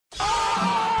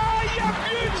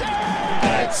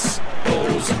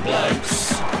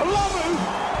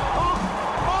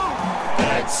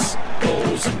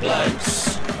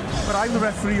I'm the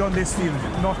referee on this field,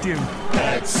 not you.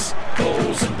 Bats,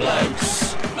 balls and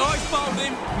blokes. I've bowled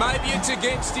him. Maybe it's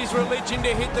against his religion to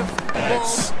hit the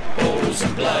Bats, ball. balls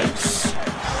and blokes.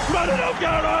 Run it up,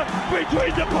 Gara,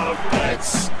 between the posts.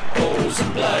 Bats, balls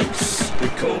and blokes.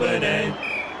 With Corbin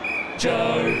and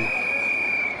Joe.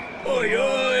 Oi,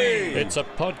 oi! It's a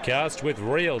podcast with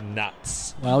real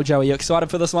nuts. Well, Joe, are you excited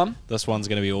for this one? This one's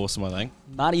going to be awesome, I think.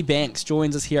 Marty Banks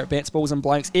joins us here at Bats, Balls and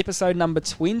Blokes, episode number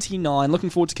 29. Looking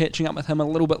forward to catching up with him a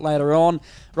little bit later on.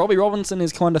 Robbie Robinson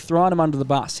has kind of thrown him under the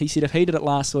bus. He said if he did it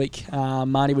last week,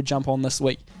 Marty would jump on this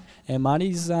week. And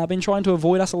Marty's been trying to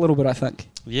avoid us a little bit, I think.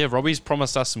 Yeah, Robbie's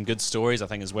promised us some good stories, I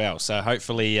think, as well. So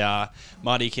hopefully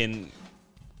Marty can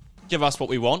give us what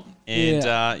we want. And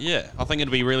I think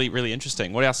it'll be really, really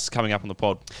interesting. What else is coming up on the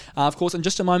pod? Of course, in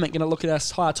just a moment, going to look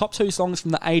at our top two songs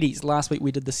from the 80s. Last week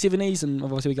we did the 70s, and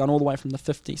obviously we're going all the way from the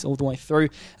 50s all the way through.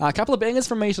 A couple of bangers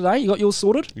from me today. You got yours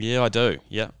sorted? Yeah, I do.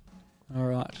 Yeah. All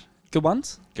right. Good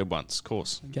ones? Good ones, of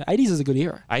course. Okay. 80s is a good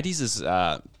era. 80s is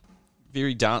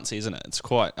very dancey, isn't it? It's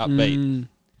quite upbeat.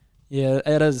 Yeah,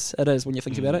 it is. It is when you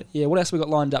think about it. Yeah, what else we got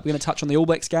lined up? We're going to touch on the All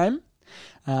Blacks game.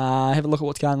 Have a look at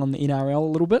what's going on in the NRL a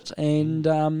little bit, and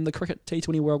the cricket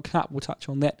T20 World Cup. We'll touch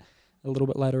on that a little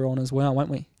bit later on as well, won't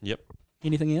we? Yep.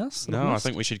 Anything else? No, I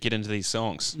think we should get into these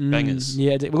songs. Bangers.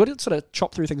 Yeah, we've got to sort of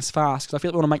chop through things fast because I feel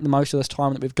like we want to make the most of this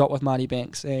time that we've got with Marty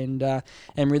Banks and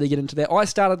really get into that. I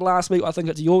started last week. I think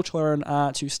it's your turn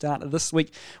to start this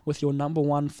week with your number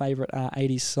one favourite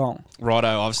 80s song.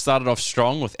 Righto, I've started off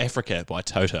strong with Africa by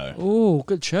Toto. Oh,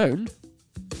 good tune.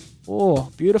 Oh,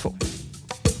 beautiful.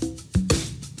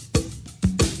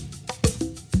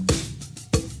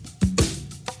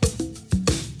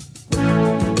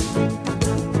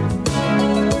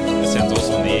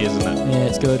 Yeah,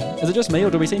 it's good. Is it just me, or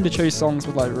do we seem to choose songs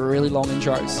with like really long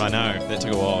intros? I know, that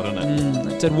took a while, didn't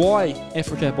it? It did. Why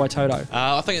Africa by Toto?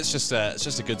 I think it's just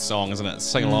a good song, isn't it?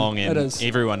 Sing along and it is.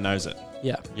 Everyone knows it.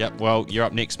 Yeah. Yep. Well, you're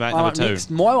up next, mate. Number two.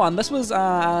 Next, my one. This was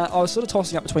I was sort of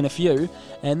tossing up between a few,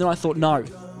 and then I thought, no,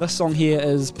 this song here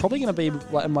is probably going to be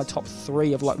like in my top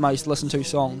 3 of like most listened to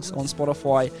songs on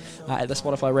Spotify at the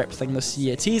Spotify Rap thing this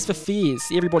year. Tears for Fears.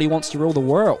 Everybody Wants to Rule the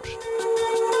World.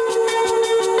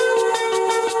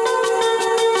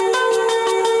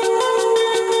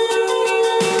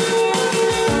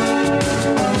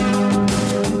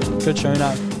 Good tune,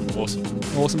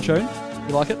 Awesome tune.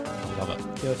 You like it? Love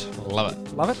it. Good. Love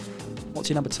it. Love it? What's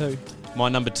your number 2? My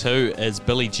number 2 is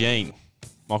Billie Jean,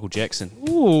 Michael Jackson.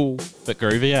 Ooh. Bit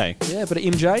groovy, eh? Yeah, bit of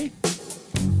MJ.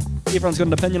 Everyone's got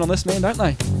an opinion on this, man, don't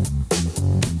they?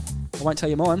 I won't tell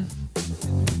you mine.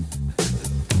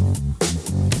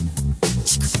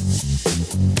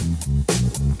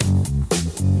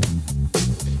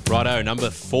 Righto, number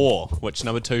 4. Which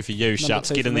number 2 for you? Shuts,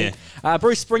 get in there.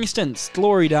 Bruce Springsteen's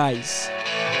Glory Days.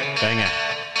 Banger.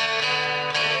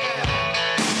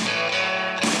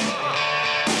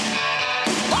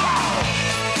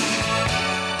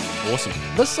 Awesome.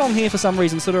 This song here, for some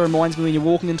reason, sort of reminds me when you're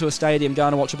walking into a stadium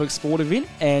going to watch a big sport event,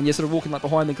 and you're sort of walking like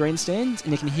behind the grandstands,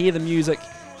 and you can hear the music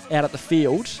out at the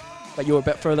field, but you're a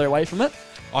bit further away from it.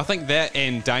 I think that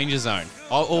and Danger Zone.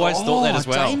 I always thought that as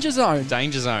well. Danger Zone.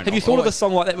 Danger Zone. Have you thought of a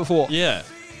song like that before? Yeah.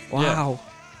 Wow.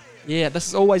 Yeah, this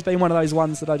has always been one of those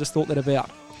ones that I just thought that about.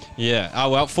 Yeah. Oh,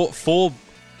 well, four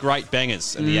great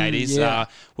bangers in the 80s. Yeah.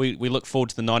 We look forward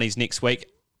to the 90s next week.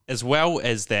 As well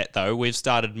as that, though, we've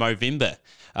started Movember.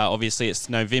 Obviously, it's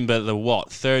November the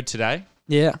 3rd today?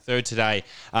 Yeah. 3rd today.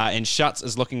 And Shuts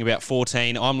is looking about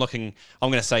 14. I'm going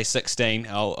to say 16.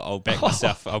 I'll back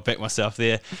myself. I'll back myself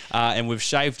there. And we've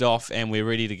shaved off and we're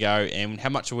ready to go. And how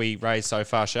much have we raised so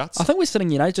far, Shuts? I think we're sitting,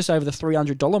 just over the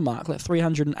 $300 mark, like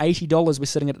 $380 we're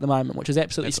sitting at the moment, which is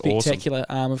absolutely spectacular.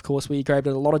 Awesome. Of course, we grabbed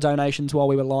a lot of donations while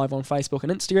we were live on Facebook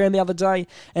and Instagram the other day.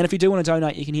 And if you do want to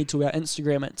donate, you can head to our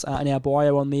Instagram. It's in our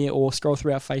bio on there, or scroll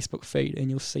through our Facebook feed and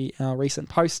you'll see our recent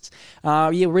posts.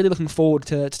 We're really looking forward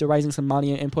to raising some money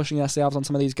and pushing ourselves on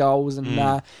some of these goals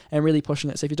and really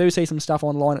pushing it. So if you do see some stuff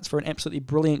online, it's for an absolutely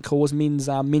brilliant cause: men's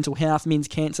mental health, men's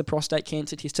cancer, prostate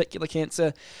cancer, testicular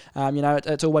cancer.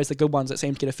 It's always the good ones that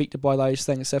seem to get affected by those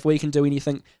things. So if we can do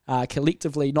anything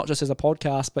collectively, not just as a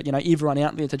podcast, but everyone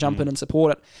out there to jump in and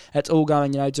support it, it's all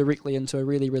going directly into a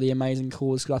really, really amazing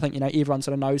cause. Because I think everyone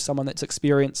sort of knows someone that's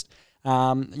experienced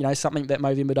something that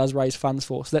Movember does raise funds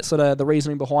for. So that's sort of the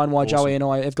reasoning behind why Joey and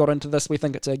I have got into this. We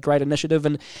think it's a great initiative,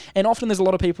 and often there's a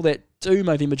lot of people that do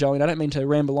Movember, Joey, and I don't mean to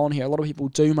ramble on here, a lot of people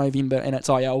do Movember and it's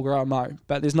I'll grow mo,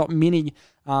 but there's not many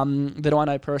that I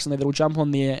know personally that will jump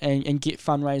on there and get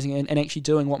fundraising and actually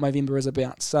doing what Movember is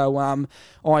about. So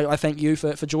I thank you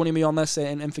for joining me on this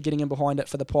and for getting in behind it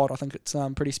for the pod. I think it's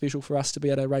pretty special for us to be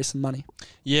able to raise some money.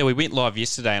 Yeah, we went live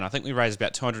yesterday and I think we raised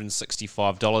about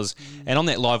 $265. And on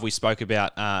that live we spoke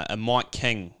about a Mike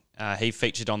King. He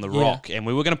featured on The Rock, and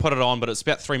we were going to put it on, but it's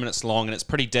about 3 minutes long, and it's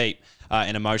pretty deep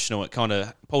and emotional. It kind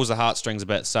of pulls the heartstrings a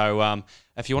bit. So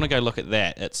if you want to go look at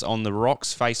that, it's on The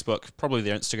Rock's Facebook, probably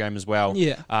their Instagram as well.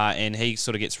 Yeah. And he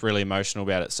sort of gets really emotional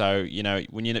about it. So,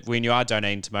 when you are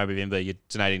donating to Movember, you're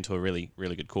donating to a really,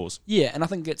 really good cause. Yeah, and I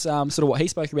think it's sort of what he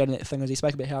spoke about in that thing is he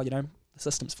spoke about how, the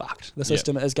system's fucked. The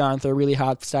system is going through a really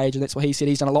hard stage, and that's what he said.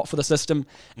 He's done a lot for the system,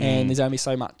 and there's only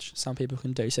so much some people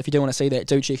can do. So if you do want to see that,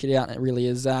 do check it out. It really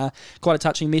is quite a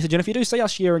touching message. And if you do see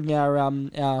us sharing our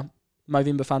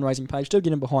Movember fundraising page, do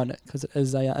get in behind it because it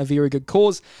is a very good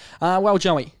cause. Well,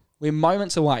 Joey, we're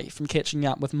moments away from catching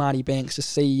up with Marty Banks to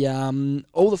see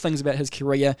all the things about his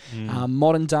career,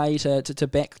 modern day to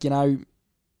back,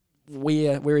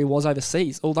 where he was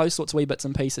overseas, all those sorts of wee bits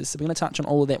and pieces. So we're going to touch on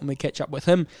all of that when we catch up with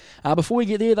him. Before we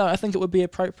get there, though, I think it would be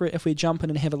appropriate if we jump in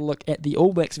and have a look at the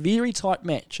All Blacks' very tight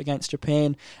match against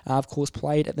Japan, of course,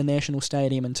 played at the National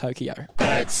Stadium in Tokyo.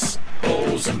 Bats,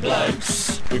 balls and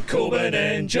blokes with Corbin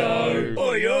and Joe.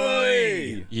 Oi,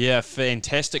 oi! Yeah,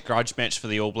 fantastic grudge match for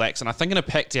the All Blacks, and I think in a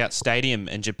packed-out stadium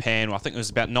in Japan, I think there was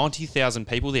about 90,000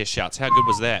 people there, Shuts. How good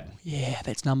was that? Yeah,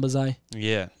 that's numbers, eh?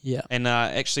 Yeah. Yeah. And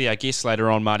actually, our guest later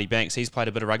on, Marty Banks, he's played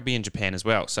a bit of rugby in Japan as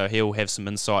well, so he'll have some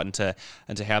insight into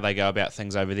how they go about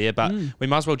things over there. But we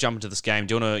might as well jump into this game.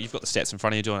 You've got the stats in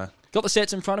front of you, do you want to? Got the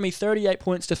stats in front of me, 38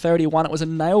 points to 31. It was a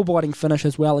nail-biting finish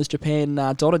as well as Japan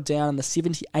dotted down in the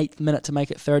 78th minute to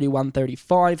make it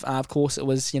 31-35. Of course, it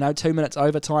was 2 minutes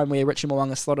overtime where Richie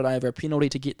Mo'unga slotted over a penalty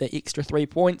to get the extra 3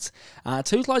 points.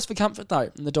 Too close for comfort,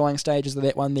 though, in the dying stages of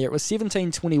that one there. It was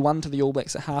 17-21 to the All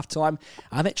Blacks at half-time.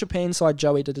 That Japan side,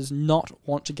 Joey, does not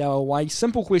want to go away.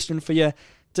 Simple question for you.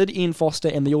 Did Ian Foster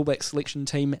and the All Blacks selection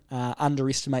team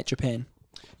underestimate Japan?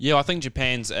 Yeah, I think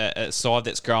Japan's a side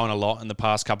that's grown a lot in the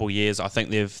past couple of years. I think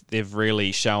they've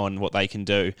really shown what they can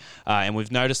do, and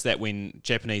we've noticed that when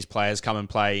Japanese players come and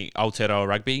play Aotearoa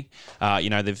rugby,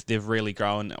 they've really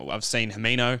grown. I've seen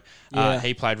Himino;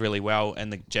 he played really well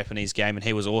in the Japanese game, and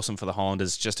he was awesome for the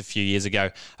Highlanders just a few years ago.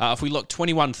 If we look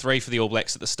 21-3 for the All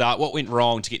Blacks at the start, what went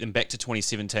wrong to get them back to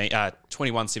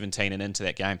 21-17 and into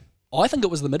that game? I think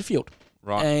it was the midfield.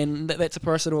 Right. And that's a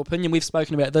personal opinion. We've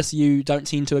spoken about this. You don't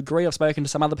tend to agree. I've spoken to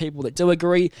some other people that do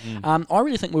agree. I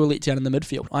really think we were let down in the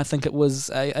midfield. I think it was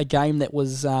a game that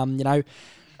was,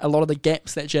 a lot of the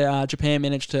gaps that Japan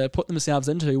managed to put themselves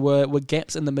into were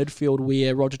gaps in the midfield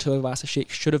where Roger Tuivasa-Sheck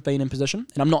should have been in position.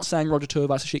 And I'm not saying Roger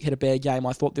Tuivasa-Sheck had a bad game.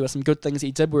 I thought there were some good things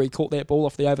he did where he caught that ball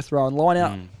off the overthrow and line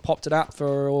out, popped it up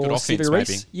for Good offense,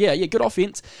 maybe. Yeah, good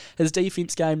offense. His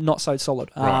defense game, not so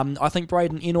solid. Right. I think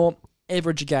Braden Ennor,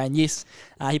 average again, yes.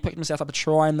 He picked himself up a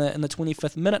try in the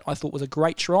 25th minute. I thought was a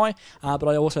great try, but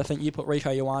I also think you put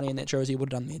Rieko Ioane in that jersey,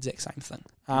 would have done the exact same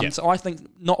thing. So I think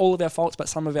not all of our faults, but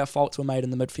some of our faults were made in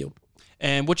the midfield.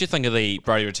 And what do you think of the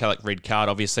Brodie Retallick red card?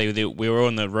 Obviously, we were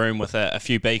in the room with a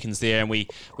few beacons there, and we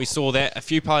saw that. A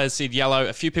few players said yellow,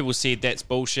 a few people said that's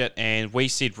bullshit, and we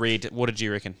said red. What did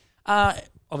you reckon?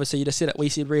 Obviously, you just said it. We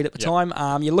said red at the time.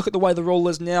 You look at the way the rule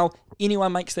is now.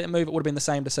 Anyone makes that move, it would have been the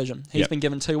same decision. He's been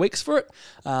given 2 weeks for it.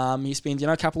 He spends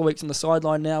a couple of weeks on the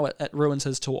sideline now. It ruins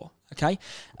his tour. Okay,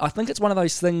 I think it's one of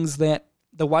those things that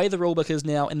the way the rule book is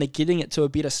now, and they're getting it to a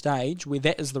better stage where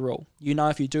that is the rule.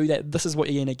 If you do that, this is what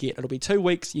you're going to get. It'll be 2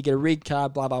 weeks, you get a red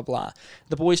card, blah, blah, blah.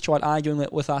 The boys tried arguing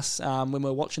it with us when we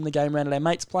were watching the game around at our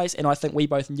mate's place, and I think we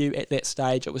both knew at that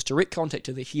stage it was direct contact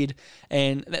to the head,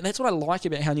 and that's what I like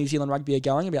about how New Zealand rugby are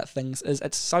going about things, is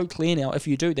it's so clear now, if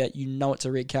you do that, you know it's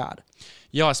a red card.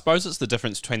 Yeah, I suppose it's the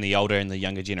difference between the older and the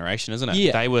younger generation, isn't it?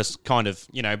 Yeah. They were kind of,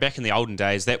 back in the olden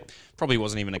days, that probably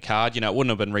wasn't even a card. It wouldn't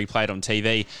have been replayed on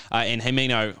TV. And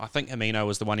Himino, I think Himino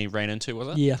was the one he ran into, was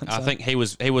it? Yeah, I think so. I think he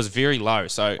was very low.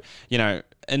 So,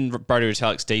 in Brodie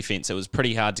Retallick's defence, it was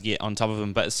pretty hard to get on top of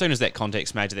him. But as soon as that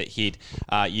contact's made to that head,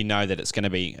 you know that it's going to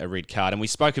be a red card. And we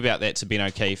spoke about that to Ben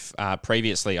O'Keefe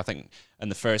previously, I think, in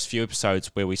the first few episodes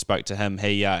where we spoke to him.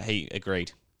 He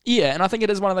agreed. Yeah, and I think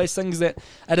it is one of those things that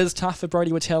it is tough for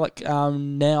Brodie Retallick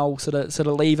now, sort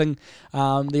of leaving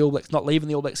the All Blacks, not leaving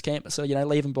the All Blacks camp, but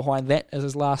leaving behind that as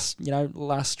his last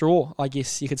straw. I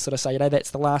guess you could sort of say that's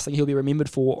the last thing he'll be remembered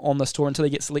for on this tour until he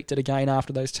gets selected again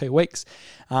after those 2 weeks.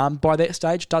 By that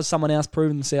stage, does someone else prove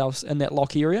themselves in that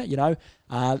lock area?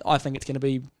 I think it's going to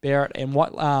be Barrett and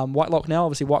Whitelock now.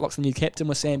 Obviously, Whitelock's the new captain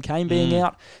with Sam Cane being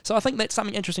out. So I think that's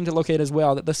something interesting to look at as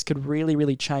well, that this could really,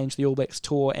 really change the All Blacks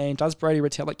tour. And does Brady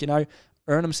Retallick,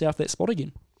 earn himself that spot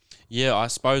again? Yeah, I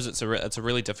suppose it's a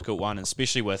really difficult one,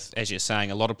 especially with, as you're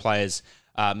saying, a lot of players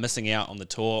missing out on the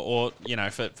tour, or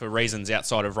for reasons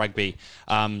outside of rugby.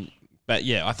 But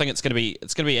yeah, I think it's going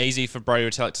to be easy for Brody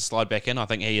Retallick to slide back in. I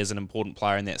think he is an important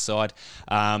player in that side.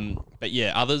 But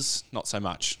yeah, others not so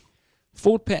much.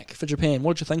 Forward pack for Japan.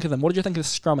 What did you think of them? What did you think of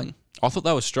scrumming? I thought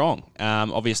they were strong.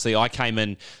 Obviously, I came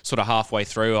in sort of halfway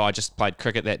through. I just played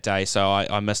cricket that day, so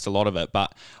I missed a lot of it.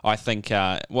 But I think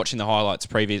watching the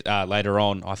highlights later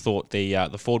on, I thought the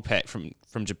forward pack from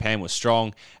Japan was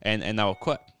strong, and they were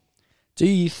quick. Do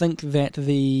you think that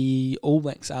the All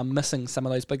Blacks are missing some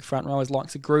of those big front rowers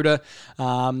like Gruder?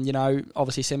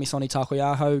 Obviously Samisoni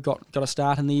Takoyaho got a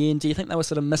start in the end. Do you think they were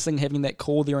sort of missing having that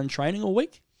core there in training all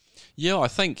week? Yeah, I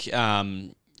think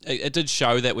it did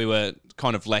show that we were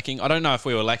kind of lacking. I don't know if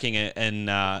we were lacking in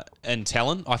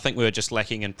talent. I think we were just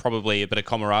lacking in probably a bit of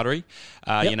camaraderie,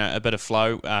 a bit of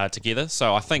flow together.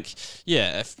 So I think,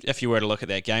 if you were to look at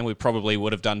that game, we probably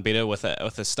would have done better with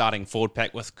a starting forward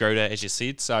pack with Gruder, as you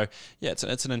said. So yeah,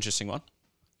 it's an interesting one.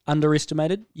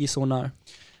 Underestimated? Yes or no?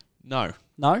 No.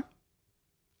 No?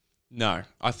 No.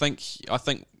 I think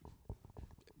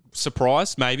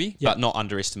surprised maybe, but not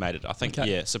underestimated. I think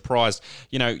surprised.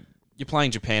 You're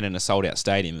playing Japan in a sold-out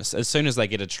stadium. As soon as they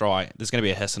get a try, there's going to be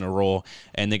a hiss and a roar,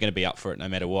 and they're going to be up for it no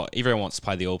matter what. Everyone wants to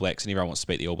play the All Blacks, and everyone wants to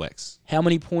beat the All Blacks. How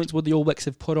many points would the All Blacks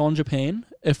have put on Japan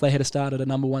if they had started a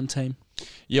number one team?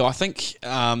 Yeah, I think...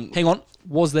 hang on.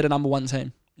 Was that a number one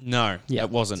team? No,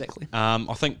 it wasn't. Exactly.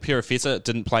 I think Pirafeta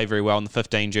didn't play very well in the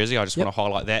 15 jersey. I just want to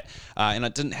highlight that. And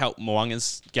it didn't help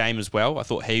Mo'unga's game as well. I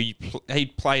thought he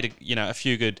played a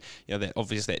few good,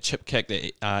 obviously that chip kick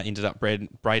that ended up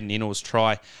Braden Ennell's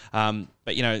try.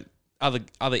 But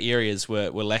other areas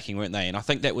were lacking, weren't they? And I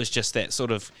think that was just that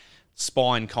sort of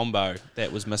spine combo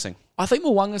that was missing. I think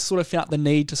Mo'unga sort of felt the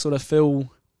need to sort of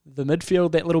fill the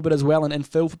midfield that little bit as well, and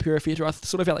fill for Pirafeta. I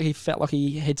sort of felt like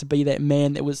he had to be that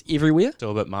man that was everywhere. Still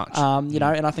a bit much. And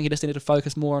I think he just needed to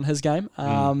focus more on his game.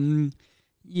 Braden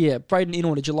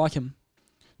Ennell, did you like him?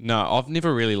 No, I've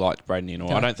never really liked Braden Ennell.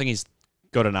 No. I don't think he's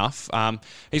good enough.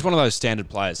 He's one of those standard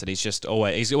players that he's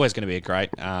always going to be a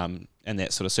great in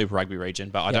that sort of Super Rugby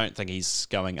region, but I don't think he's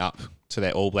going up to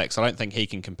that All Blacks. I don't think he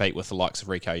can compete with the likes of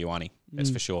Rieko Ioane, that's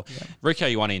for sure. Yeah.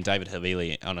 Rieko Ioane and David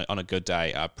Havili on a good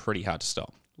day are pretty hard to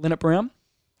stop. Leonard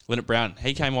Brown,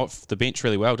 he came off the bench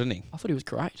really well, didn't he? I thought he was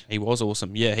great. He was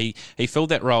awesome. Yeah, he filled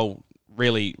that role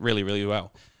really, really, really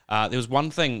well. There was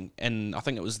one thing, and I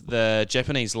think it was the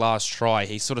Japanese last try,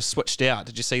 he sort of switched out.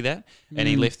 Did you see that? And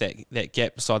he left that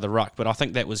gap beside the ruck. But I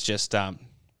think that was just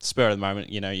spur of the moment.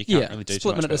 You can't really do too much.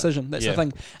 Split-minute decision. That's the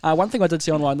thing. One thing I did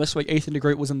see online this week, Ethan de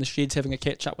Groot was in the sheds having a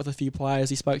catch-up with a few players.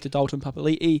 He spoke to Dalton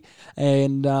Papali'i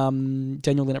and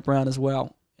Daniel Leonard-Brown as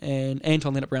well. And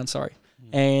Anton Leonard-Brown, sorry.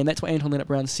 And that's what Anton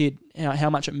Leonard-Brown said, how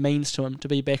much it means to him to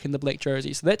be back in the black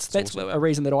jersey. So that's awesome. A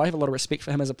reason that I have a lot of respect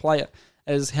for him as a player,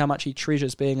 is how much he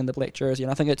treasures being in the black jersey.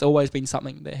 And I think it's always been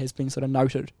something that has been sort of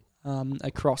noted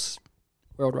across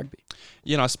World Rugby.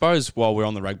 Yeah, and I suppose while we're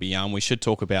on the rugby yarn, we should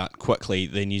talk about quickly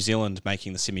the New Zealand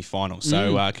making the semi-final.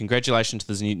 So congratulations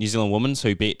to the New Zealand women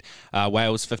who beat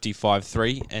Wales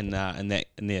 55-3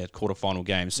 in their quarterfinal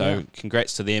game. So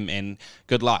congrats to them, and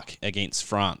good luck against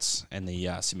France in the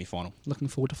semi-final. Looking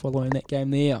forward to following that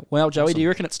game there. Well, Joey, awesome. Do you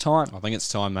reckon it's time? I think it's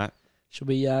time, mate. Should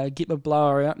we get my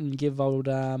blower out and give old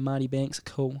Marty Banks a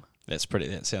call? That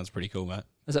sounds pretty cool, mate.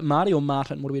 Is it Marty or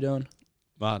Martin? What are we doing?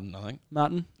 Martin, I think.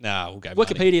 Martin? Nah, we'll go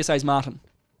Wikipedia Marty. Says Martin.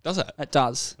 Does it? It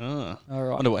does. Oh. All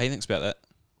right. I wonder what he thinks about that.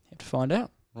 Have to find out.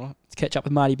 Right. Let's catch up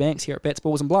with Marty Banks here at Bats,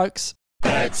 Balls and Blokes.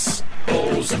 Bats,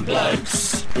 Balls and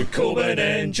Blokes with Corbin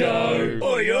and Joe.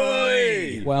 Oi,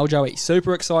 oi! Well, Joey,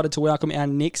 super excited to welcome our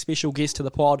next special guest to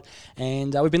the pod.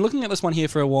 And we've been looking at this one here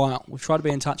for a while. We've tried to be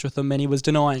in touch with him, and he was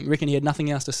denying. Reckon he had nothing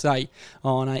else to say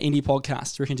on Indie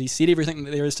Podcast. Reckon he said everything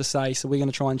that there is to say, so we're going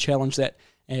to try and challenge that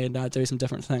and do some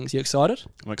different things. You excited?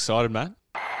 I'm excited, mate.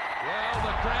 Well,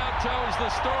 the crowd tells the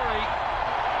story.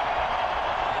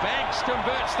 Banks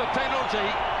converts the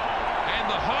penalty, and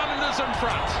the Highlanders in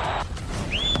front.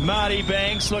 Marty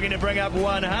Banks looking to bring up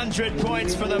 100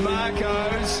 points for the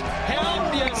Marcos.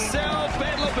 Help yourself,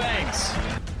 Battler Banks.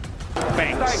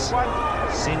 Banks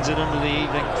sends it into the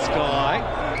evening sky.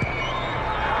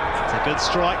 It's a good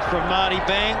strike from Marty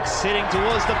Banks, heading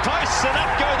towards the posts, and up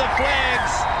go the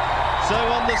flags. So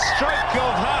on the stroke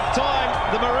of half-time,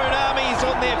 the Maroon Army's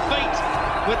on their feet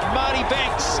with Marty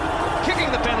Banks kicking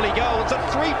the penalty goal. It's a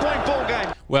 3-point ball game.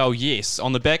 Well, yes.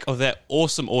 On the back of that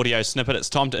awesome audio snippet, it's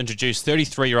time to introduce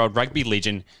 33-year-old rugby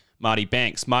legend Marty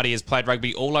Banks. Marty has played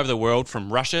rugby all over the world,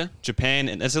 from Russia, Japan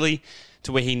and Italy,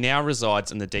 to where he now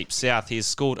resides in the Deep South. He has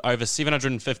scored over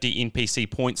 750 NPC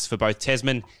points for both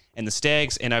Tasman and the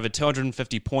Stags, and over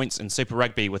 250 points in Super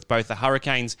Rugby with both the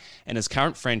Hurricanes and his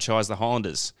current franchise, the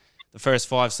Highlanders. The first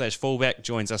 5/fullback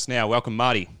joins us now. Welcome,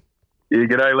 Marty. Yeah,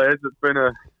 g'day lads. It's been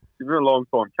a long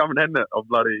time coming, hasn't it? I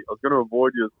was going to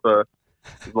avoid you for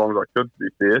as long as I could, to be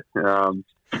fair.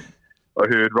 I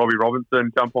heard Robbie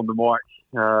Robinson jump on the mic,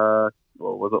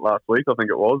 what was it, last week, I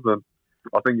think it was, and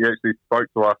I think he actually spoke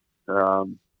to us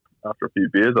after a few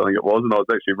beers, I think it was, and I was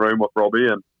actually in a room with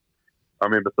Robbie, and I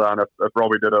remember saying if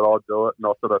Robbie did it, I'd do it, and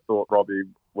I sort of thought Robbie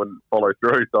wouldn't follow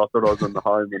through, so I thought I was in the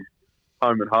home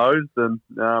and hosed, and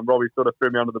Robbie sort of threw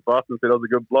me under the bus and said I was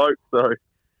a good bloke, so I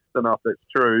don't know if that's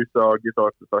true, so I guess I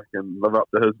have to fucking live up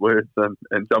to his words and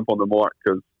jump on the mic,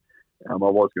 because I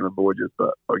was going to avoid you,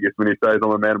 but I guess when he says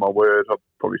I'm a man of my word, I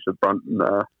probably should front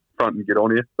and get on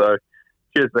here. So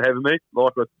cheers for having me.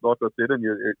 Like I said, and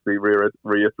you actually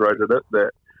reiterated it,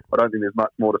 that I don't think there's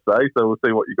much more to say, so we'll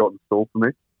see what you got in store for me.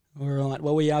 All right.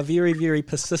 Well, we are very, very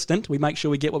persistent. We make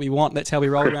sure we get what we want. That's how we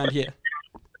roll around here.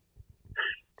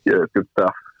 Yeah, it's good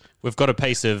stuff. We've got a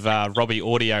piece of Robbie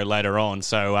audio later on,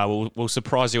 so we'll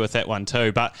surprise you with that one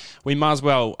too. But we might as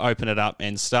well open it up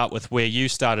and start with where you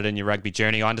started in your rugby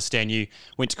journey. I understand you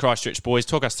went to Christchurch Boys.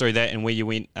 Talk us through that and where you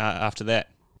went after that.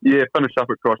 Yeah, finished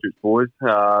up at Christchurch Boys.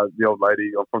 The old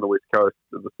lady, I'm from the west coast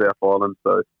of the South Island,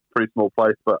 so pretty small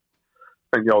place, but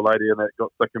I think the old lady and that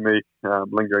got sick of me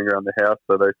lingering around the house,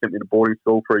 so they sent me to boarding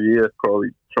school for a year, probably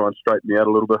try and straighten me out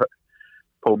a little bit,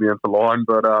 pull me into line.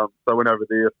 But so I went over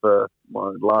there for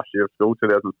my last year of school,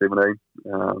 2017.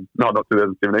 No, not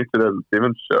 2017,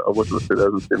 2007. Shit, I wish it was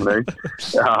 2017.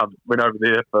 Went over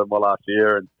there for my last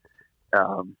year, and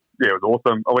yeah, it was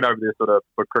awesome. I went over there sort of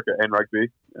for cricket and rugby.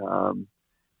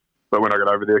 But when I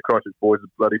got over there, Christchurch Boys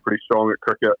are bloody pretty strong at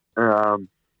cricket.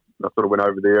 I sort of went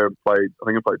over there and played. I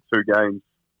think I played 2 games.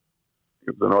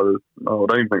 It was I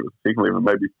don't even think it was the second 11,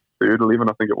 maybe third 11,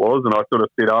 I think it was. And I sort of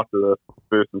said after the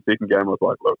first and second game, I was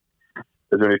like, look,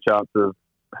 is there any chance of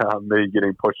me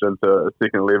getting pushed into a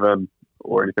second 11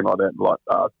 or anything like that?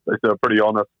 And they said, pretty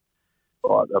honest.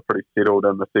 Like, they're pretty settled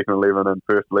in the second 11 and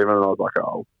first 11. And I was like, it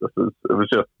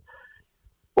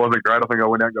wasn't great. I think I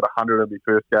went out and got 100 in my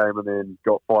first game and then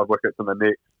got 5 wickets in the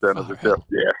next. And it was just,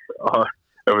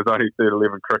 it was only third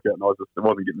 11 cricket, and I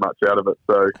wasn't getting much out of it.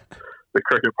 So the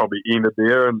cricket probably ended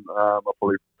there, and I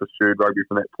probably pursued rugby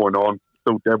from that point on.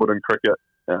 Still dabbled in cricket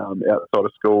outside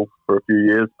of school for a few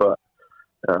years, but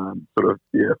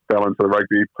fell into the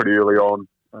rugby pretty early on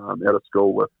out of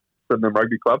school with Sydenham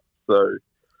Rugby Club. So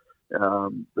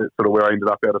that's sort of where I ended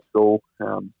up out of school.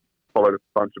 Followed a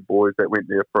bunch of boys that went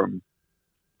there from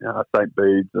St.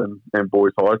 Bede's and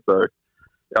Boys High. So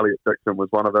Elliot Dixon was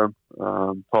one of them.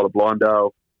 Tyler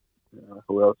Blindale.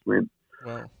 Who else went?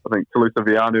 Wow. I think Talusa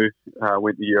Vianu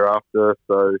went the year after.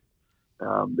 So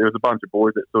there was a bunch of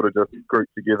boys that sort of just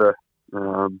grouped together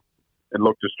and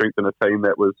looked to strengthen a team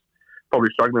that was probably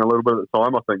struggling a little bit at the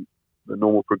time. I think the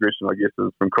normal progression, I guess,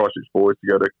 is from Christchurch Boys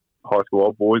to go to High School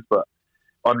Old Boys, but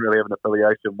I didn't really have an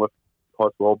affiliation with High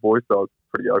School Old Boys, so I was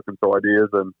pretty open to ideas.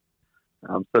 And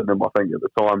Sydenham, I think, at the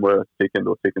time were second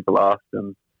to last,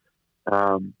 and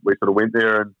we sort of went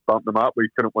there and bumped them up. We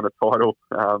couldn't win a title,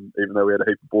 even though we had a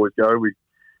heap of boys go. We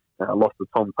lost to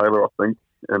Tom Taylor, I think,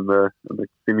 in the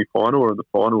semi-final or in the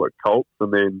final at Colts,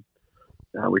 and then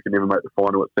we could never make the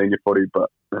final at senior footy. But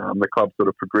the club sort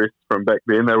of progressed from back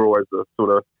then. They were always a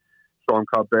sort of strong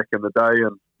club back in the day,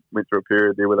 and went through a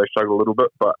period there where they struggled a little bit.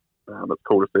 But it's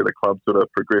cool to see the club sort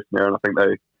of progress now, and I think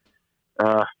they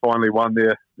finally won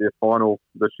their final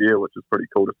this year, which is pretty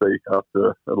cool to see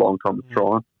after a long time of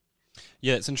trying.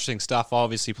 Yeah, it's interesting stuff. I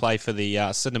obviously play for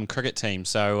the Sydenham cricket team,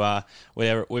 so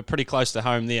we're pretty close to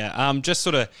home there. Just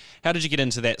sort of, how did you get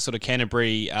into that sort of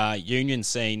Canterbury union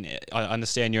scene? I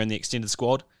understand you're in the extended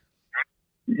squad.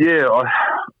 Yeah,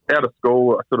 out of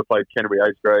school, I sort of played Canterbury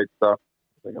age grade stuff.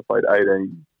 I think I played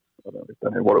 18. I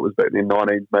don't know what it was back then,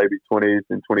 19s, maybe 20s,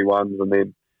 and 21s, and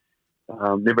then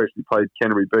never actually played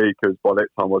Canterbury B because by that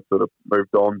time I'd sort of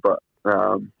moved on. But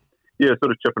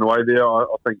sort of chipping away there. I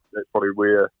think that's probably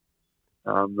where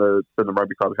the Sydenham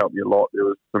Rugby Club helped me a lot. There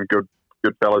was some good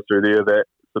fellas through there that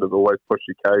sort of always pushed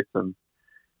your case and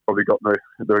probably got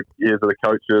the ears of the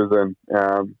coaches and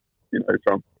try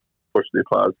and push their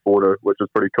players forward, which was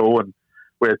pretty cool. And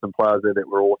we had some players there that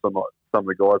were awesome. Like some of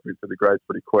the guys went to the grades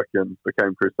pretty quick and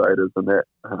became Crusaders and that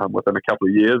within a couple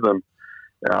of years. And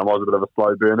I was a bit of a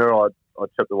slow burner. I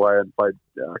chipped away and played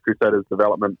Crusaders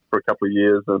development for a couple of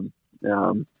years and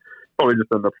probably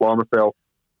just didn't apply myself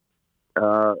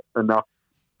enough,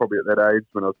 probably at that age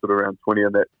when I was sort of around 20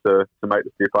 and that to make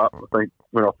the step up. I think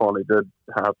when I finally did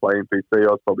play NPC,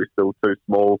 I was probably still too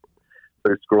small,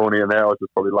 too scrawny, and now I was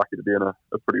just probably lucky to be in a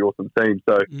pretty awesome team.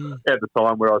 So at the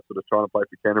time where I was sort of trying to play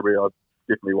for Canterbury, I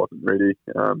definitely wasn't ready,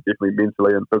 definitely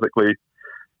mentally and physically,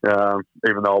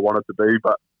 even though I wanted to be.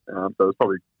 But so it was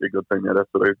probably a good thing that I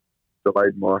sort of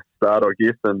delayed my start, I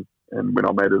guess. And when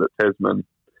I made it at Tasman,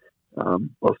 I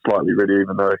was slightly ready,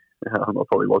 even though I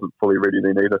probably wasn't fully ready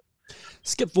then either.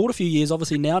 Skip forward a few years.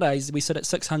 Obviously, nowadays we sit at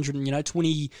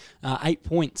 628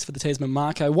 points for the Tasman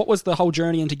Marco. What was the whole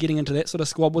journey into getting into that sort of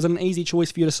squad? Was it an easy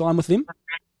choice for you to sign with them?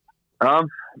 No,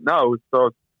 it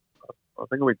was, I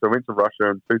think I went to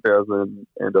Russia in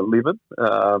 2011.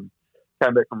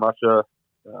 Came back from Russia,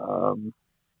 and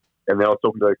then I was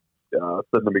talking to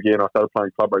Sydenham again. I started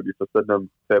playing club rugby for Sydenham.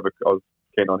 I was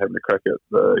keen on having a crack at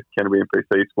the Canterbury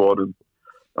NPC squad, and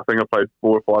I think I played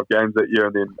 4 or 5 games that year,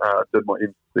 and then did my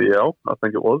MCL, I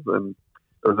think it was, and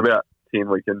it was about a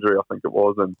 10-week injury, I think it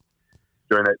was, and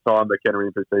during that time the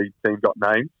Canterbury NPC team got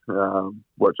named,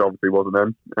 which obviously wasn't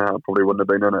in, probably wouldn't have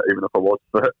been in it even if I was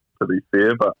fit, to be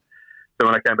fair. But so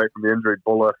when I came back from the injury,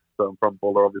 Buller, so I'm from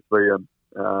Buller obviously, and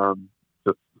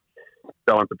just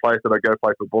fell into place that I go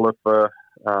play for Buller for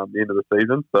the end of the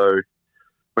season. So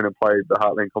went and played the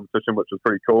Heartland competition, which was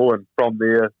pretty cool. And from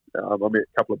there, I met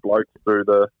a couple of blokes through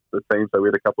the team. So we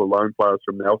had a couple of loan players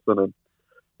from Nelson and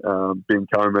Ben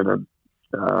Coleman and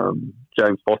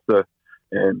James Foster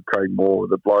and Craig Moore,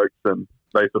 the blokes. And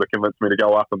they sort of convinced me to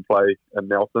go up and play in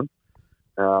Nelson.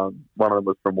 One of them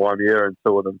was from Waimea and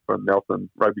 2 of them from Nelson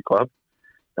Rugby Club.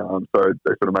 So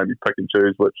they sort of made me pick and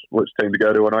choose which team to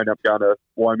go to. And I ended up going to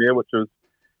Waimea, which was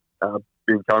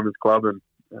Ben Coleman's club, and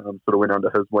sort of went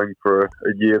under his wing for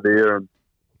a year there and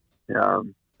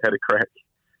had a crack.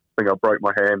 I think I broke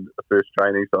my hand at the first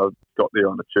training, so I got there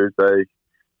on a Tuesday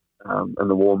in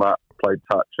the warm-up, played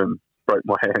touch and broke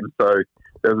my hand. So it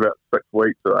was about 6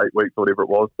 weeks or 8 weeks or whatever it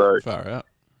was. So far out.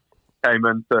 Came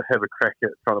in to have a crack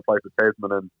at trying to play for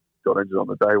Tasman and got injured on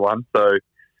the day one. So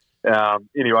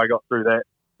anyway, I got through that,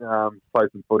 played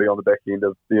some footy on the back end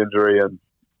of the injury and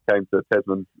came to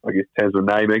Tasman, I guess Tasman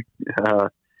naming.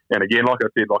 And again, like I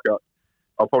said,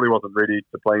 I probably wasn't ready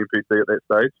to play NPC at that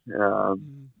stage.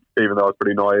 Even though I was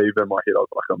pretty naive in my head, I was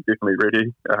like, I'm definitely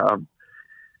ready.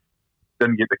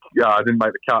 Didn't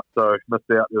make the cut, so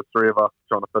missed out. There were 3 of us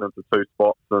trying to fit into 2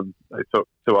 spots, and they took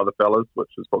 2 other fellas,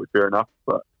 which is probably fair enough.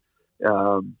 But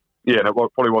and it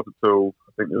probably wasn't until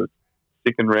I think it was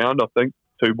second round. I think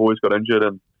 2 boys got injured,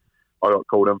 and I got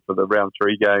called in for the round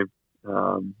 3 game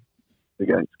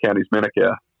against Counties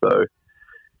Manukau. So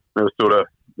it was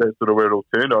that's sort of where it all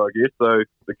turned, I guess. So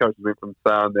the coaches went from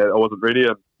saying that I wasn't ready,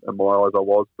 and in my eyes I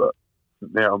was, but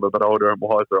now I'm a bit older in my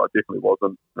eyes, so I definitely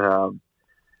wasn't.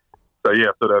 So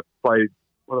yeah, sort of played,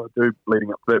 what did I do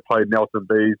leading up to that? Played Tasman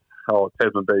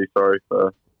B's,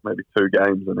 for maybe 2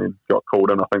 games, and then got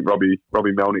called in. I think Robbie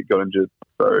Melnick got injured,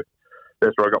 so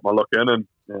that's where I got my look in, and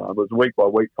it was a week by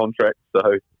week contract.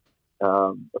 So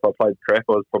if I played crap,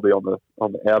 I was probably on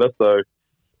the outer. So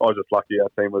I was just lucky our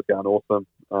team was going awesome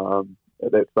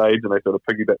at that stage, and they sort of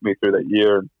piggybacked me through that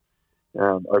year and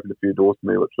opened a few doors for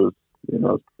me, which was, I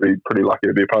was pretty lucky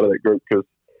to be a part of that group, because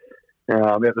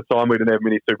at the time we didn't have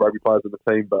many Super Rugby players in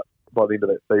the team, but by the end of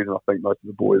that season I think most of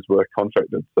the boys were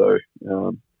contracted, so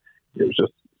it was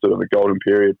just sort of a golden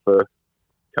period for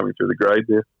coming through the grade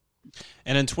there.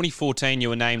 And in 2014 you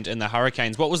were named in the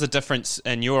Hurricanes. What was the difference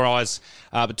in your eyes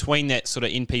between that sort of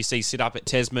NPC set up at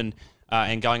Tasman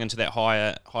and going into that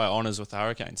higher honours with the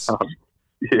Hurricanes?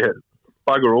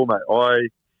 Bugger all,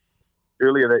 mate.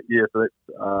 Earlier that year, so that's,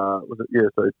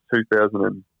 so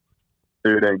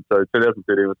 2013. So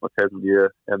 2013 was my Tasman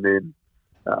year, and then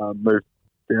moved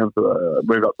up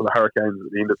to the Hurricanes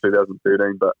at the end of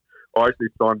 2013. But I actually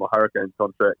signed my Hurricanes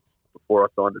contract before I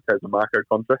signed the Tasman Marco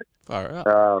contract. Far out.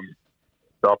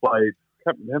 So I played, I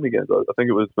can't remember how many games. I think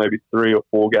it was maybe 3 or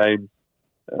 4 games.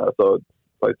 So I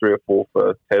played 3 or 4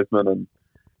 for Tasman, and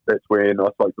that's when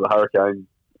I spoke to the Hurricanes,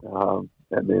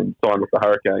 and then signed with the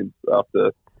Hurricanes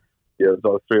after. It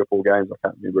was 3 or 4 games. I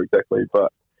can't remember exactly,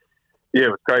 but yeah, it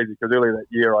was crazy because earlier that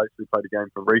year I actually played a game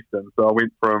for Reefton. So I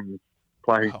went from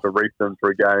playing for Reefton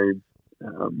for a game,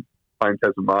 playing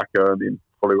Tasman Marco, and then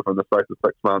probably within the space of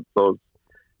 6 months I was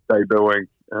debuting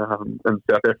in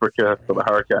South Africa for the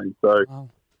Hurricanes. So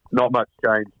not much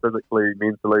change physically,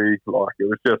 mentally. Like it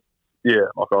was just, I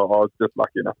was just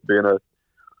lucky enough to be in a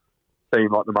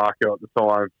team like the Marco at the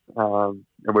time,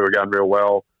 and we were going real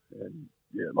well. And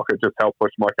it just helped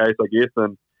push my case, I guess.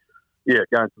 And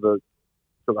going to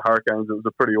the Hurricanes, it was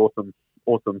a pretty awesome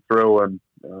awesome thrill and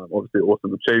obviously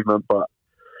awesome achievement. But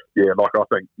yeah, like I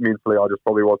think mentally I just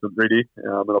probably wasn't ready, and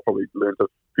I probably learned a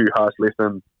few harsh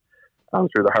lessons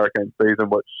through the Hurricane season,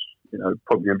 which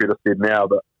put me in better stead now.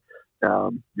 But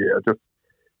just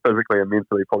physically and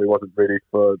mentally probably wasn't ready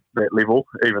for that level,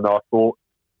 even though I thought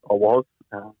I was.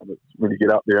 It's when you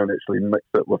get up there and actually mix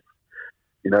it with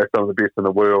some of the best in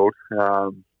the world,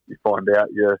 you find out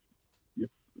you're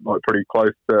like pretty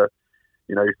close to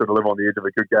you sort of live on the edge of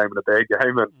a good game and a bad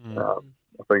game. And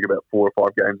I think about 4 or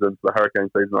 5 games into the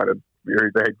Hurricane season, I had a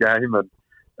very bad game and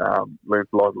learned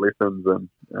a lot of lessons and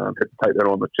had to take that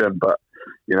on the chin. But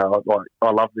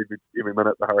I loved every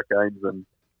minute of the Hurricanes, and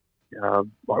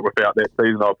without that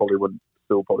season, I probably wouldn't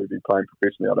still be playing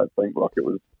professionally. I don't think. Like, it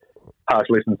was harsh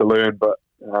lesson to learn, but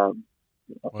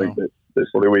I think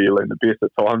that's probably where you learn the best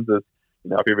at times. Is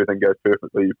if everything goes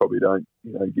perfectly, you probably don't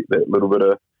get that little bit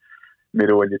of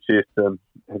metal in your chest and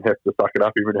have to suck it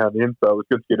up every now and then. So it was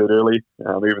good to get it early,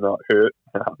 even though it hurt.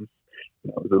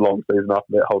 It was a long season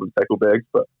after that, holding tackle bags,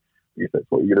 but I guess that's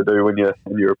what you got to do when you're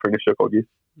in your apprenticeship, I guess.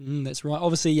 That's right.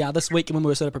 Obviously, this week when we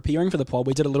were sort of preparing for the pod,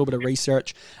 we did a little bit of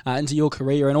research into your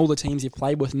career and all the teams you've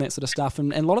played with and that sort of stuff.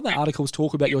 And a lot of the articles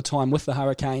talk about your time with the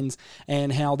Hurricanes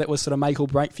and how that was sort of make or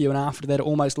break for you. And after that, it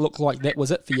almost looked like that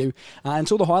was it for you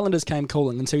until the Highlanders came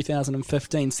calling in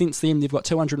 2015. Since then, you've got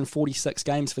 246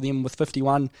 games for them with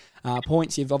 51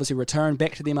 points. You've obviously returned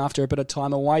back to them after a bit of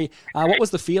time away. What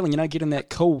was the feeling, getting that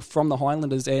call from the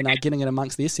Highlanders and getting it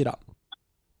amongst their setup?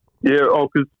 Yeah,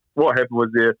 because what happened was,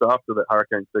 so after that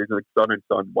Hurricane season, I only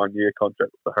signed 1 year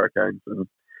contract with the Hurricanes, and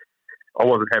I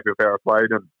wasn't happy with how I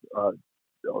played, and I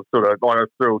was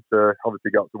thrilled to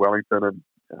obviously go up to Wellington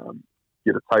and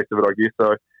get a taste of it, I guess.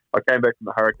 So I came back from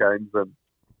the Hurricanes and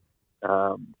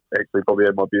actually probably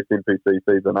had my best NPC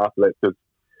season after that, because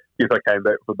I guess I came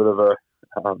back with a bit of a,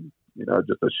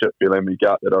 just a shit feeling in my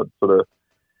gut that I'd sort of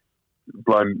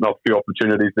blown off a few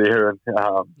opportunities there, and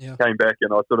came back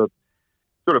and I sort of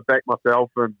backed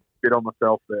myself and bet on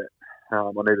myself that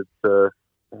I needed to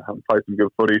play some good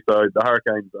footy. So the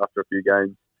Hurricanes, after a few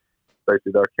games, they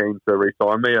said they were keen to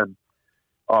re-sign me, and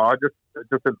it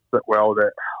just didn't sit well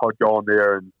that I'd go on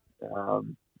there and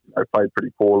I played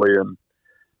pretty poorly, and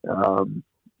I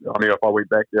knew if I went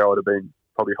back there I would have been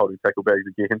probably holding tackle bags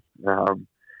again,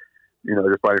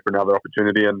 just waiting for another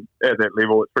opportunity. And at that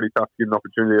level it's pretty tough to get an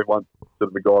opportunity once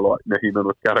sort of a guy like Naheem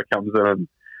Muscata comes in and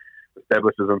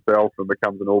establishes himself and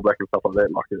becomes an All Black and stuff like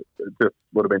that. Like, it just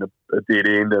would have been a dead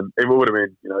end, and it would have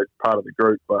been part of the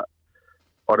group, but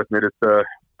I just needed to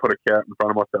put a carrot in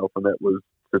front of myself, and that was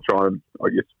to try and, I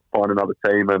guess, find another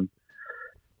team and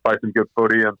play some good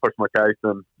footy and push my case,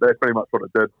 and that's pretty much what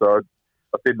I did. So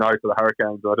I said no to the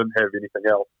Hurricanes. I didn't have anything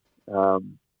else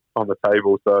on the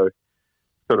table, so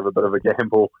sort of a bit of a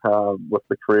gamble with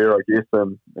the career, I guess,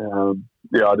 and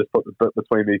I just put the bit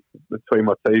between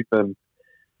my teeth and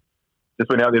just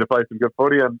went out there to play some good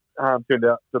footy, and turned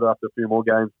out sort of after a few more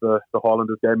games the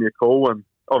Highlanders gave me a call, and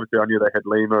obviously I knew they had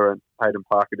Lima and Hayden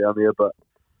Parker down there, but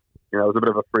it was a bit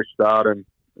of a fresh start, and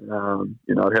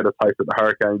I'd had a taste at the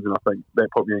Hurricanes, and I think that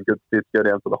put me in good stead to go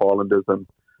down to the Highlanders and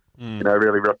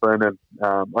really rip in, and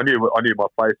I knew my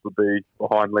place would be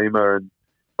behind Lima and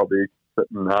probably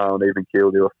sitting on even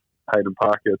keel there with Hayden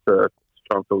Parker to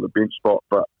try and fill the bench spot,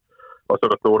 but I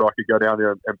sort of thought I could go down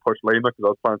there and push Lima because I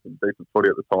was playing some decent footy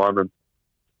at the time, and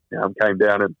came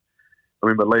down, and I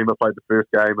remember Lima played the first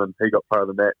game and he got player of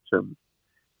the match, and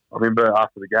I remember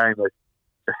after the game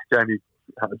Jamie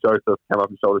Joseph came up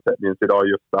and shoulder tapped me and said, "Oh,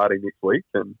 you're starting next week,"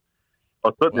 and I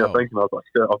was sitting there thinking, I was like,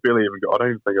 shit, I don't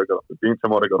even think I got off the bench. I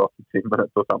might have got off for 10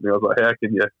 minutes or something. I was like, how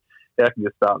can you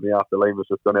start me after Lima's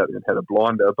just gone out there and had a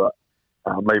blinder? But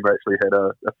Lima actually had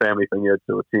a family thing he had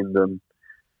to attend, and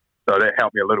so that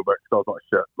helped me a little bit, because I was like,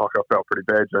 shit, like, I felt pretty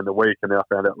bad during the week, and then I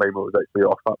found out Lima was actually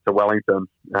off up to Wellington.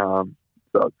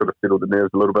 So it sort of settled the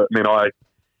nerves a little bit. And then I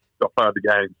got player of the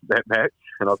game that match,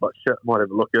 and I was like, shit, I might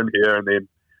have a look in here. And then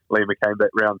Lima came back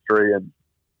round 3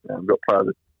 and got player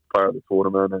of the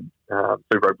tournament and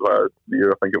Super Rugby Player of the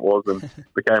Year, I think it was, and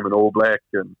became an All Black,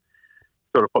 and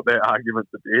sort of put that argument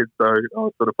to bed. So I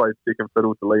sort of played second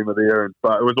fiddle to Lima there,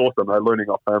 but it was awesome, learning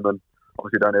off him, and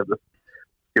obviously don't have the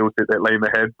skill set that Lima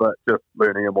had, but just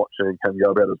learning and watching him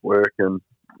go about his work, and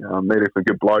meeting some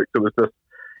good blokes. It was just,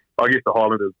 I guess, the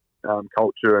Highlanders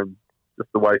culture and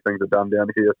just the way things are done down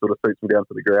here sort of suits me down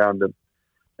to the ground, and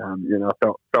I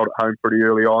felt at home pretty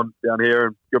early on down here,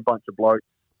 and good bunch of blokes.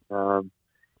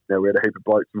 We had a heap of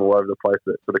blokes from all over the place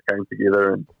that sort of came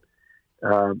together and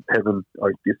having, I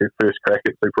guess, their first crack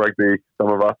at Super Rugby, some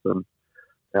of us, and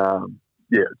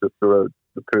just sort of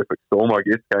the perfect storm, I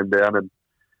guess, came down, and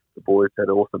the boys had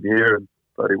an awesome year and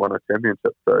bloody won a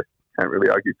championship. So can't really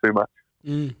argue too much.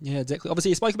 Yeah, exactly. Obviously,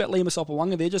 you spoke about Lima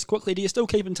Sopawanga there. Just quickly, do you still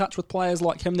keep in touch with players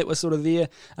like him that were sort of there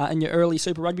in your early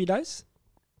Super Rugby days?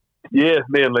 Yeah,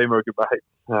 me and Lima are good mates.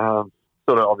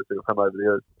 Sort of obviously with him over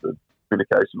there, the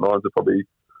communication lines have probably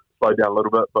slowed down a little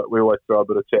bit, but we always throw a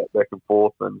bit of chat back and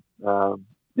forth. And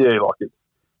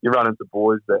you run into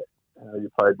boys that you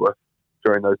played with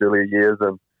during those earlier years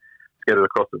and scattered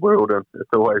across the world, and it's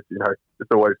always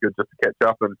good just to catch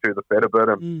up and chew the fat a bit.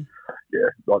 And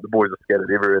the boys are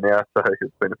scattered everywhere now, so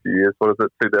it's been a few years. What is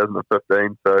it,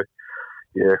 2015? So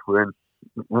we're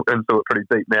into it pretty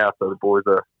deep now. So the boys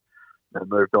are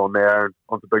moved on now and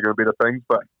onto bigger and better things.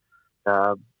 But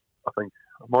I think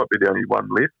I might be the only one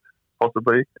left,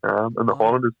 possibly, in the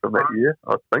Highlanders from that year.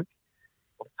 I think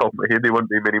off the top of my head, there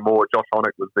wouldn't be many more. Josh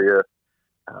Honeck was there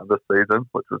this season,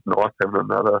 which was nice having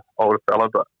another older fella,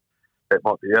 but that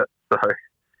might be it. So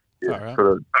sort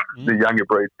of the younger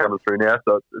breeds coming through now.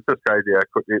 So it's just crazy how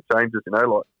quickly it changes. Like I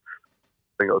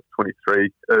think I was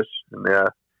 23-ish, and now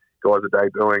guys are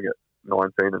debuting at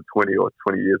 19 and 20 or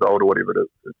 20 years old or whatever it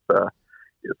is.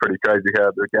 It's pretty crazy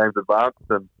how the game's advanced,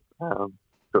 and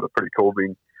sort of pretty cool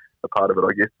being a part of it,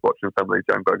 I guess, watching some of these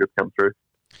young buggers come through.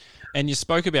 And you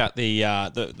spoke about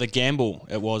the gamble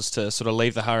it was to sort of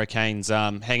leave the Hurricanes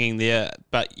hanging there,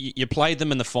 but you played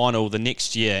them in the final the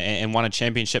next year and won a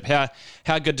championship. How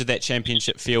good did that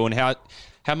championship feel, and how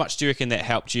much do you reckon that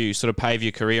helped you sort of pave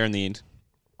your career in the end?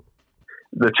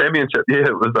 The championship,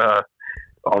 it was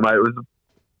it was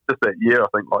just that year. I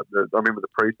think I remember the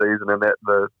pre-season and that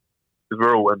because we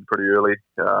were all in pretty early.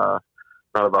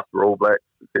 None of us were All Blacks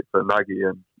except for Nuggie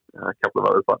and a couple of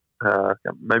others, like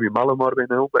maybe Mullen might have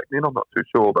been ill back then, I'm not too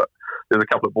sure, but there's a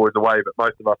couple of boys away, but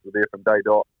most of us were there from day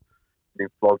dot,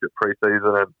 getting flogged at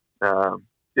pre-season, and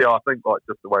I think like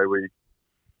just the way we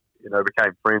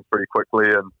became friends pretty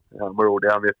quickly, and we're all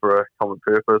down there for a common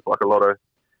purpose. Like a lot of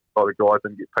guys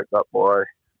didn't get picked up by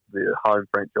their home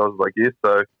franchises, I guess,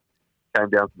 so came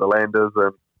down to the Landers,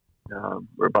 and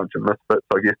we're a bunch of misfits,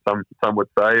 I guess some would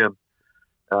say, and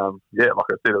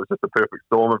like I said, it was just a perfect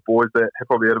storm of boys that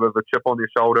probably had a bit of a chip on their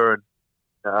shoulder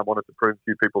and wanted to prove a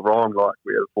few people wrong. Like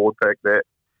we had a forward pack that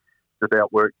just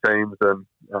outworked teams, and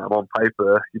on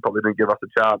paper, you probably didn't give us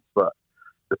a chance, but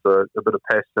just a bit of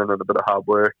passion and a bit of hard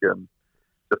work and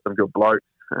just some good blokes.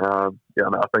 I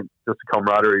think just the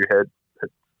camaraderie you had,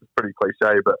 it's pretty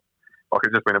cliche, but like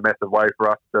it's just been a massive way for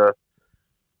us to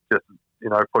just,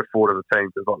 push forward as a team.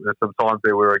 Because there's some times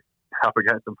there we were up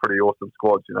against some pretty awesome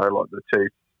squads, like the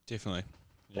Chiefs. Definitely.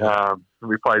 Yeah.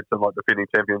 We played some like defending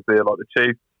champions there, like the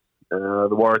Chiefs.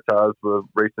 The Waratahs were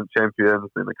recent champions,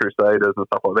 and the Crusaders and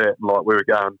stuff like that. And like we were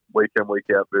going week in, week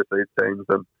out versus these teams,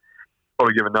 and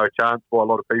probably given no chance by a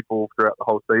lot of people throughout the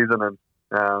whole season. And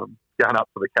going up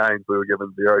to the Canes, we were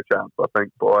given zero chance, I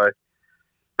think, by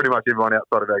pretty much everyone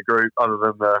outside of our group, other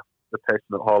than the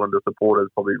passionate Highlander supporters,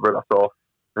 probably writ us off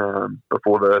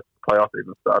before the playoffs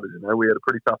even started. We had a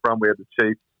pretty tough run. We had the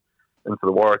Chiefs into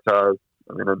the Waratahs,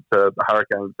 and then into the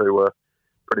Hurricanes, who were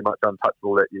pretty much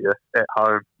untouchable that year at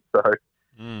home. So, like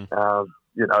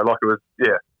it was,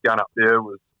 going up there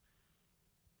was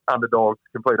underdogs,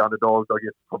 complete underdogs. I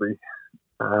guess probably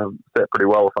sat pretty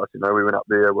well with us. We went up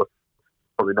there with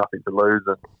probably nothing to lose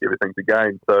and everything to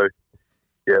gain. So,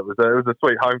 it was a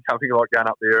sweet homecoming, like going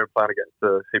up there and playing against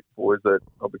a heap of boys that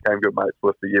I became good mates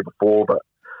with the year before. But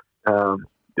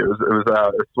it was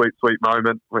a sweet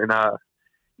moment when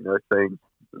seeing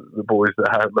the boys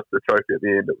that lift the trophy at the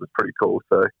end. It was pretty cool.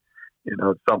 So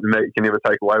it's something that you can never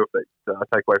take away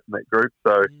from that group.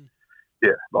 So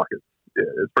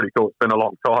it's pretty cool. It's been a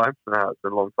long time. It's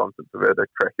been a long time since we've had a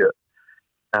crack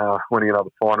at winning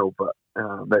another final. But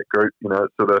that group,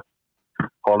 it's sort of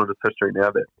Highlanders history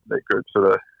now. That group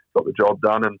sort of got the job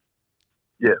done, and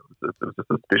it was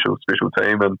just a special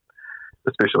team and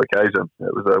a special occasion.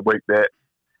 It was a week that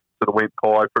sort of went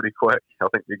by pretty quick. I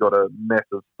think we got a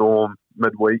massive storm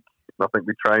midweek, and I think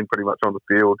we trained pretty much on the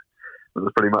field. It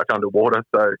was pretty much underwater,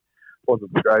 so it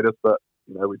wasn't the greatest, but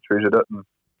we treasured it and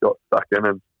got stuck in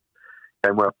and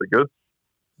came out for good.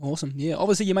 Awesome. Yeah,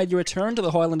 obviously you made your return to the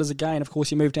Highlanders again. Of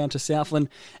course, you moved down to Southland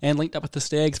and linked up with the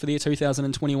Stags for their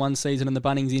 2021 season in the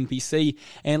Bunnings NPC,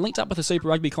 and linked up with a Super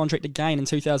Rugby contract again in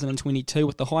 2022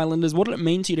 with the Highlanders. What did it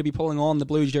mean to you to be pulling on the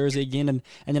blue jersey again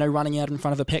and running out in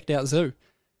front of a packed out zoo?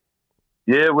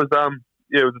 Yeah, it was a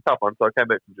tough one. So I came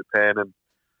back from Japan, and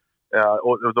it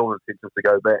was all intentions to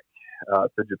go back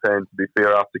to Japan, to be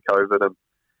fair, after COVID, and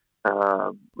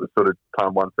was sort of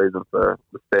playing one season for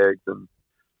the Stags and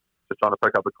just trying to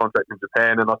pick up a contract in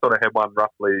Japan. And I sort of had one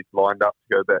roughly lined up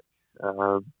to go back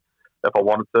if I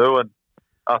wanted to. And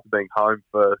after being home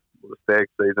for the Stags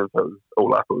season, so it was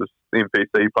all up, it was the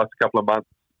NPC plus a couple of months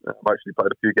I've actually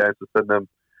played a few games for Sydenham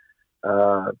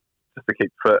just to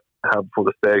keep fit before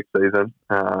the Stag season.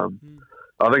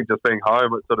 I think just being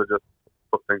home, it sort of just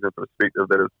put things into perspective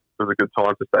that it was a good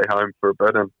time to stay home for a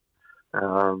bit. And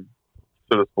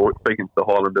sort of speaking to the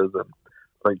Highlanders, and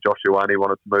I think Josh Ioane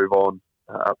wanted to move on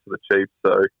up to the Chiefs,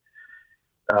 so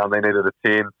they needed a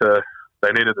 10 to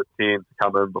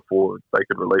come in before they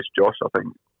could release Josh. I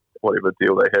think whatever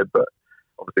deal they had, but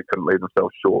obviously couldn't leave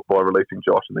themselves short by releasing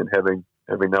Josh and then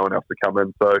having no one else to come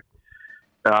in. So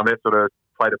that sort of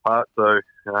played a part. So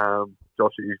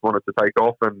Josh wanted to take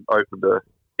off and opened a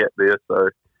gap there. So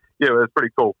yeah, it was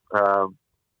pretty cool.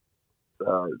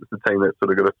 It's a team that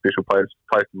sort of got a special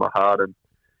place in my heart, and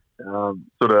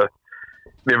sort of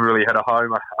never really had a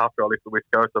home after I left the West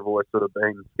Coast. I've always sort of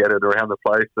been scattered around the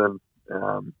place, and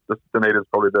Dunedin's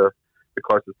probably the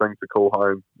closest thing to call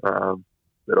home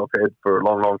that I've had for a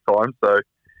long, long time. So,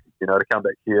 you know, to come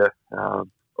back here,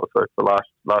 also for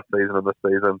last season and this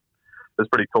season, it's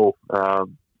pretty cool.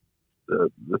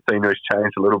 The scenery's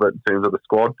changed a little bit in terms of the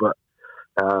squad, but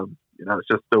you know, it's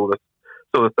just still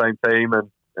the same team,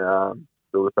 and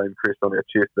still the same crest on our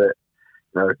chest that,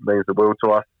 you know, means the world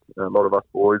to us, a lot of us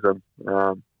boys, and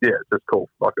yeah, it's just cool.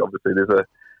 Like, obviously there's going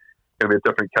to be a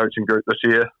different coaching group this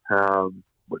year,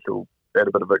 which will add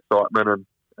a bit of excitement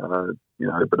and you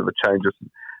know, a bit of a change of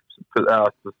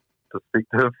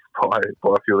perspective by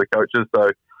a few of the coaches.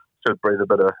 So should breathe a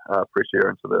bit of fresh air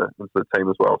into the team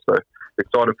as well. So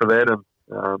excited for that, and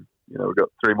you know, we've got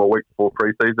 3 more weeks before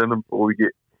pre-season and before we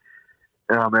get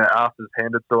our asses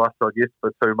handed to us, I guess,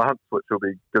 for 2 months, which will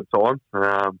be good times.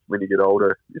 When you get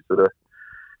older, you sort of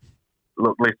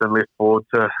look less and less forward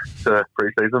to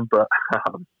pre-season, but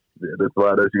yeah, that's the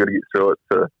way it is. You've got to get through it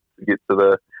to get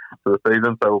to the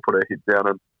season. So we'll put our heads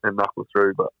down and knuckle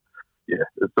through. But yeah,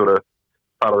 it's sort of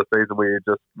part of the season where you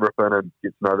just rip in and get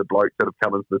to know the blokes that have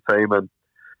come into the team and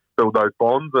build those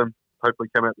bonds, and hopefully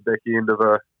come out the back end of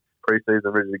a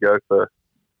pre-season ready to go for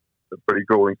a pretty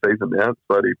grueling season now. It's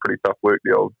pretty tough work,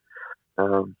 the old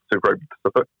Super Rugby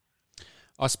Pacific.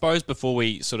 I suppose before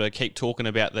we sort of keep talking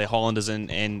about the Highlanders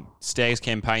and Stags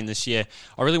campaign this year,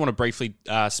 I really want to briefly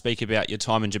speak about your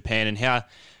time in Japan, and how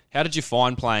did you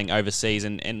find playing overseas,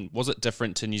 and was it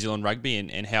different to New Zealand rugby,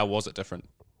 and how was it different?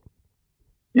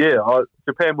 Yeah,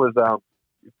 Japan was,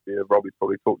 Robbie's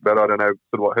probably talked about, I don't know,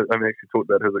 sort of actually talked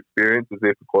about his experience. He was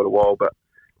there for quite a while, but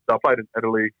so I played in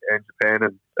Italy and Japan,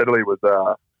 and Italy was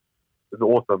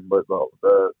awesome, but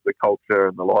the culture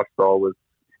and the lifestyle was,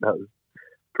 you know, was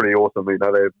pretty awesome. You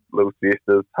know, they have little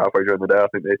siestas halfway during the day. I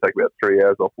think they take about 3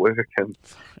 hours off work and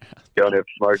go and have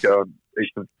smoke, go and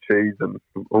eat some cheese and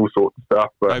all sorts of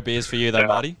stuff. But, no beers for you though,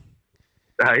 Marty?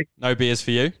 Hey? No beers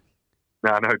for you?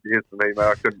 No beers for me, mate.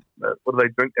 I couldn't. What do they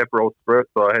drink? Aperol Spritz.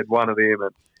 So I had one of them,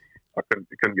 and I couldn't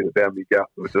get it down my gut.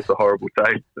 It was just a horrible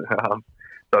taste.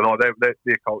 So like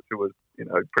their culture was, you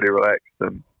know, pretty relaxed,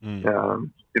 and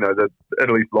you know, the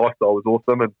Italy's lifestyle was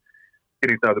awesome, and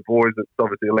getting to know the boys. It's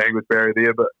obviously a language barrier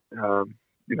there, but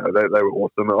you know, they were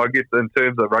awesome. I guess in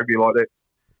terms of rugby, like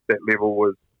that level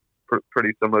was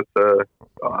pretty similar to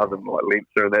other than like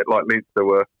Leinster, and that, like Leinster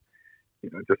were,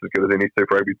 you know, just as good as any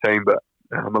Super Rugby team, but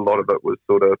a lot of it was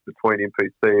sort of between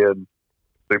NPC and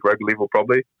Super Rugby level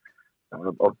probably.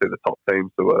 Obviously the top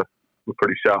teams were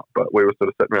pretty sharp, but we were sort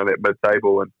of sitting around that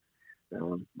mid-table, and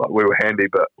like we were handy,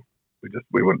 but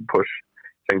we wouldn't push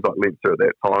teams like Leinster at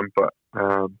that time. But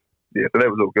yeah, so that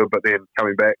was all good. But then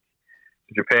coming back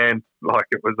to Japan, like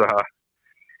it was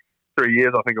 3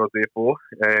 years I think I was there for,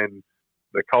 and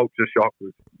the culture shock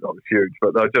was huge.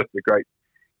 But they're just a great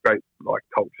like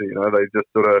culture. You know, they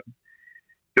just sort of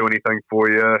do anything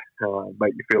for you,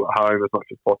 make you feel at home as much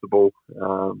as possible.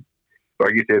 So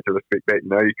I guess you had to respect that. You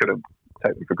know, you couldn't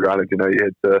take them for granted. You know, you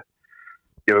had to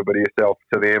give a bit of yourself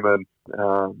to them, and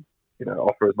you know,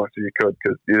 offer as much as you could,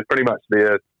 because you're pretty much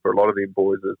there for a lot of them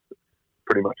boys as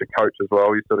pretty much a coach as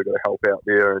well. You sort of got to help out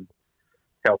there and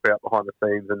help out behind the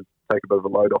scenes and take a bit of a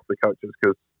load off the coaches,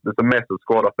 because there's a massive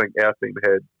squad. I think our team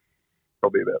had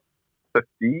probably about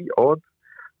 50 odd,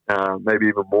 maybe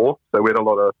even more. So we had a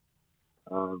lot of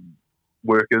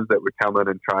workers that would come in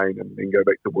and train and then go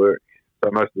back to work.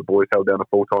 So most of the boys held down a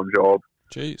full-time job.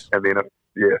 Jeez. And then,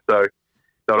 so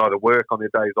they'd either work on their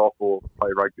days off or play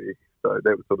rugby. So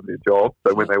that was sort of their job.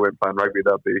 So when they weren't playing rugby,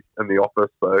 they'd be in the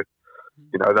office. So,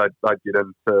 you know, they'd get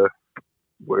into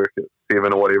work at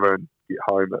 7 or whatever and get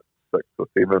home at 6 or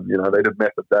 7. You know, they did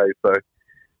massive days. So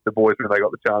the boys, when they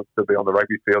got the chance to be on the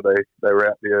rugby field, they were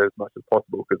out there as much as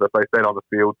possible, because if they stayed on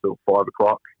the field till 5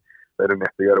 o'clock, they didn't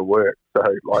have to go to work. So,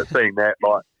 like, seeing that,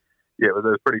 like, yeah, it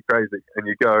was pretty crazy. And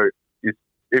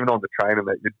even on the training,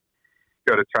 that you'd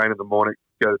go to train in the morning,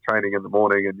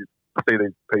 and see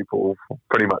these people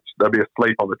pretty much, they'll be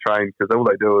asleep on the train because all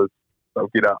they do is they'll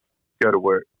get up, go to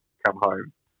work, come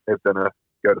home, have dinner,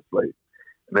 go to sleep.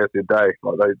 And that's their day.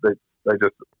 Like they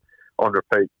just on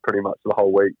repeat pretty much the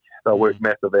whole week. They'll work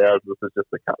massive hours. This is just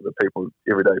the people,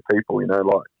 everyday people, you know,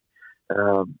 like,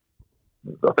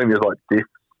 I think there's like deaths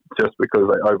just because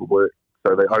they overwork.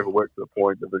 So they overwork to the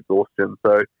point of exhaustion.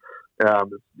 So,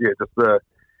 just the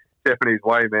Japanese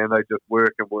way, man, they just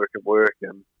work and work and work.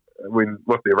 And when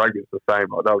with their rugby, it's the same.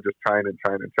 Like they'll just train and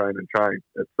train and train and train.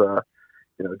 It's,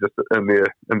 just in their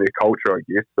culture, I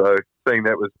guess. So seeing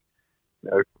that was,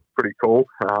 pretty cool.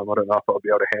 I don't know if I'll be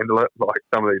able to handle it. Like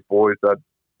some of these boys, they'd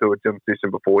do a gym session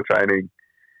before training,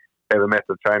 have a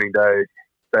massive training day,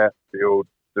 stat, field,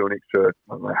 do an extra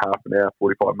half an hour,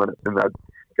 45 minutes, and they'd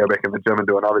go back in the gym and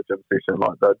do another gym session.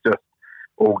 Like they'd just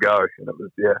all go, and it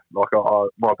was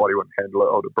my body wouldn't handle it.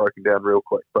 I would have broken down real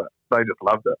quick, but they just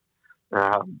loved it.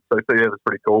 So it was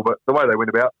pretty cool. But the way they went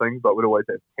about things, like we'd always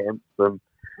have camps, and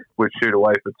we'd shoot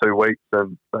away for 2 weeks,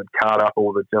 and they'd cart up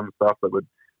all the gym stuff. They would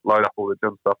load up all the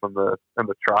gym stuff in the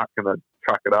truck, and they'd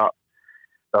truck it up.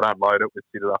 They'd unload it, we'd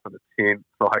set it up in a tent.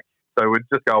 So we'd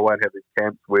just go away and have these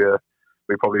camps where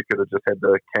we probably could have just had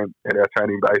the camp at our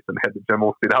training base and had the gym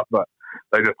all set up, but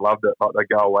they just loved it. Like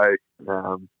they go away,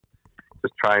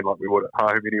 just train like we would at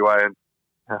home anyway, and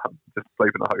just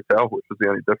sleep in a hotel, which was the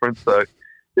only difference. So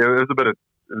yeah, it was a bit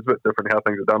different how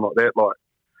things are done like that. Like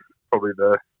probably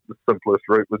the simplest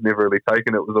route was never really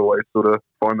taken. It was always sort of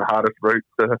find the hardest route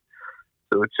to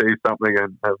achieve something,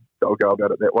 and I'll go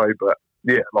about it that way. But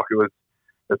yeah, like it was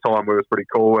a time where it was pretty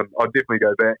cool, and I'd definitely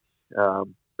go back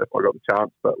if I got the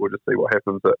chance. But we'll just see what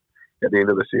happens at the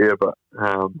end of this year. But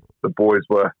the boys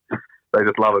they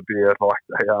just love a beer. Like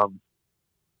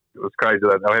it was crazy.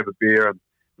 They'll have a beer, and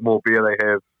the more beer they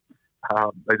have,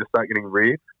 they just start getting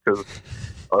red because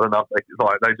I don't know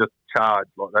if they just charge.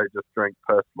 Like they just drink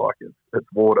piss like it's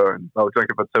water, and they'll drink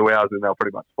it for 2 hours and they'll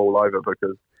pretty much fall over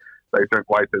because they drink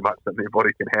way too much than their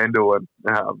body can handle. And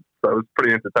so it was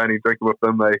pretty entertaining drinking with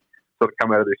them. They sort of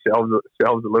come out of their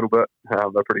shells a little bit.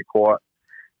 They're pretty quiet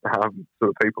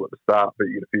sort of people at the start, but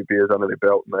you get a few beers under their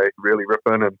belt and they really rip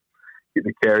in and get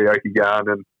the karaoke going,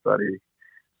 and they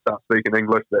start speaking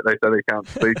English that they say they can't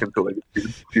speak until they get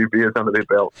a few beers under their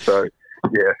belt. So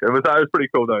yeah, it was pretty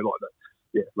cool though. Like that.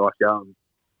 Yeah, like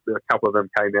a couple of them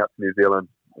came out to New Zealand.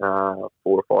 4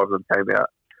 or 5 of them came out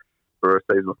for a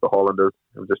season with the Highlanders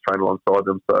and just trained alongside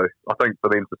them. So I think for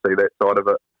them to see that side of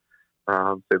it,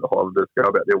 see the Highlanders go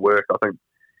about their work, I think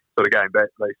sort of going back,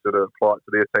 they sort of apply it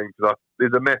to their team because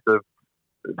there's a massive,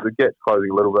 the gap's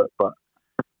closing a little bit, but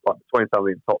like between some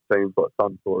of the top teams like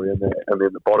Suntory and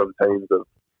then the bottom teams of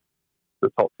the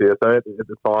top tier. So at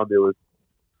the time there was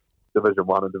Division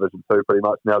 1 and Division 2 pretty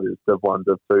much. Now there's Div 1,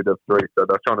 Div 2, Div 3. So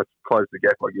they're trying to close the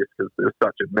gap, I guess, because there's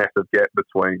such a massive gap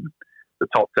between the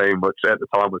top team, which at the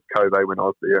time was Kobe when I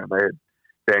was there, and they had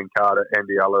Dan Carter,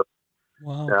 Andy Ellis.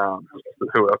 Wow.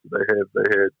 Who else did they have? They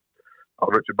had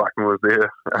Richard Buckman was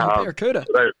there. Barracuda.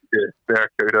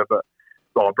 Barracuda.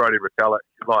 But Brody Retallick,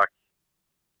 like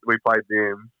we played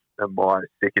them in my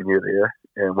second year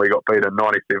there, and we got beaten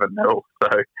 97-0. So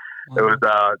it was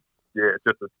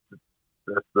just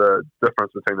the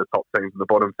difference between the top teams and the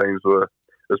bottom teams was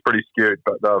pretty skewed,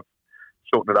 but they've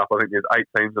shortened it up. I think there's 8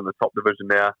 teams in the top division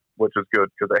now, which is good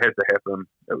because it had to happen.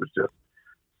 It was just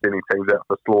sending teams out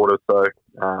for slaughter. So,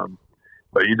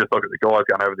 but you just look at the guys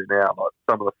going over there now, like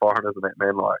some of the foreigners and that,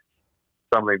 man, like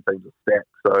some of them teams are stacked.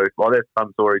 So, like that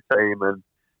Suntory team and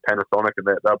Panasonic and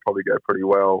that, they'll probably go pretty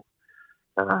well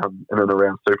in and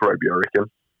around Super Rugby, I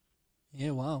reckon.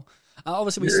 Yeah, wow.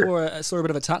 Obviously, we saw a bit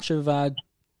of a touch of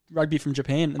rugby from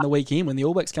Japan in the weekend when the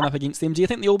All Blacks came up against them. Do you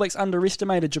think the All Blacks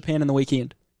underestimated Japan in the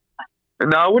weekend?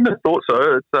 No, I wouldn't have thought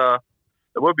so.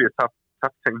 It would be a tough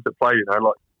team to play. You know,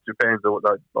 like Japan's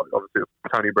like obviously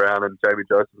Tony Brown and Jamie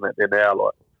Joseph and that there now.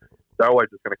 Like they're always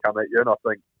just going to come at you, and I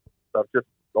think they've just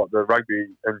like the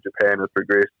rugby in Japan has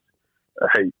progressed a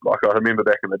heap. Like I remember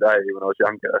back in the day when I was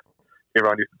younger,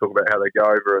 everyone used to talk about how they go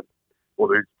over and all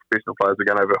these professional players were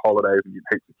going over holidays and get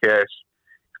heaps of cash.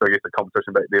 So I guess the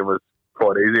competition back then was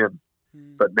quite easy.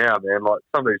 But now, man, like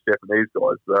some of these Japanese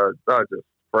guys, they're just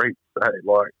freaks. Hey,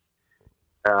 like,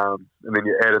 and then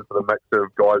you add into the mix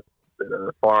of guys that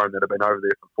are foreign that have been over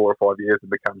there for 4 or 5 years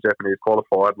and become Japanese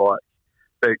qualified. Like,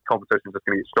 the competition's just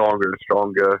going to get stronger and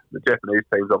stronger. The Japanese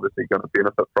team's obviously going to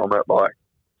benefit from it. Like,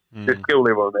 their skill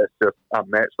level, that's just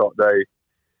unmatched. Like,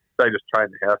 they just train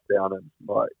the house down, and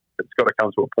like it's got to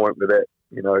come to a point where that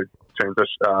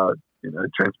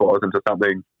transpires into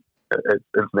something at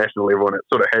international level, and it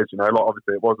sort of has. You know, like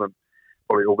obviously it wasn't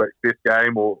probably All Blacks' best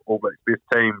game or All Blacks' best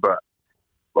team, but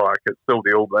like it's still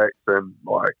the All Blacks, and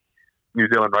like New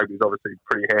Zealand rugby is obviously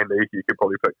pretty handy. You could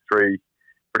probably pick 3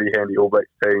 pretty handy All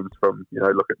Blacks teams from,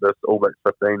 look at this All Blacks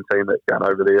 15 team that's going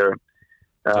over there.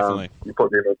 And you put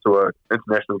them into an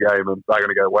international game and they're going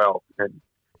to go well. And,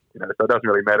 so it doesn't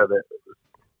really matter that it was,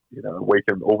 a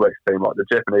weakened All Blacks team. Like the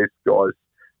Japanese guys,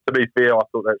 to be fair, I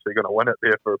thought they were actually going to win it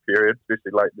there for a period,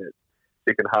 especially late in that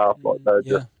second half. Like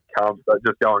they just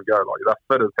go and go. Like they're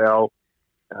fit as hell.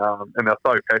 And they're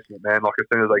so passionate, man. Like as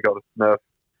soon as they got a sniff,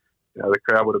 the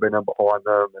crowd would have been in behind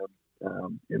them.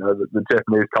 And, the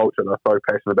Japanese culture, they're so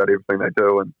passionate about everything they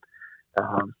do. And,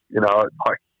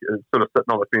 it's sort of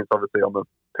sitting on the fence, obviously, I'm a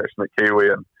passionate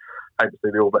Kiwi and hate to see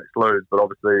the All Blacks lose, but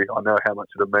obviously I know how much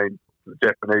it would mean to the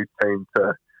Japanese team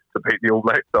to beat the All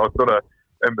Blacks. So I was sort of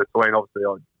in between. Obviously,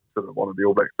 I sort of wanted the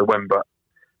All Blacks to win, but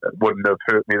it wouldn't have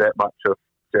hurt me that much if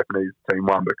the Japanese team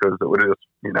won because it would have just,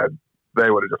 they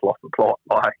would have just lost the plot.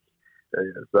 Like, it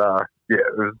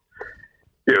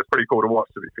was pretty cool to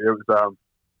watch, to be fair. It was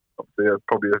obviously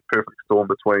probably a perfect storm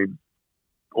between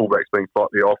All Blacks being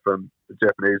slightly off and the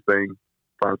Japanese being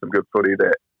playing some good footy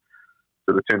that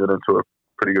sort of turned it into a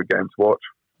pretty good game to watch.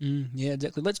 Yeah,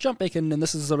 exactly. Let's jump back in, and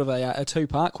this is sort of a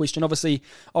two-part question. Obviously,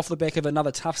 off the back of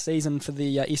another tough season for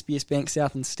the SBS Bank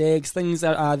South and Stags, things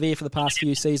that are there for the past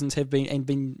few seasons have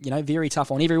been very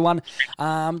tough on everyone.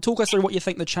 Talk us through what you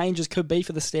think the changes could be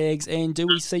for the Stags, and do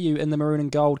we see you in the maroon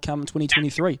and gold come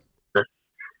 2023?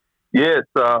 Yeah, it's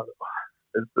a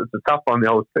tough one,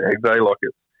 the old Stags, eh? Like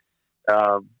it's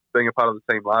being a part of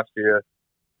the team last year.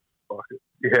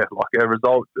 Our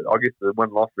results. I guess the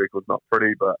win-loss record's not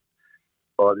pretty, but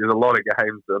there's a lot of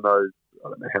games in those. I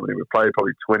don't know how many we played,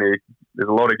 probably 20. There's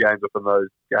a lot of games within those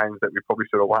games that we probably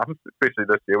should have won, especially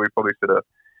this year. We probably should have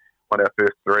won our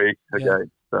first 3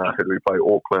 against, who did we play?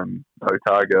 Auckland,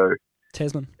 Otago.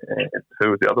 Tasman. And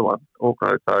who was the other one?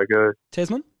 Auckland, Otago.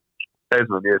 Tasman's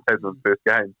first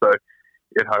game. So,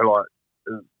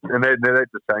 and that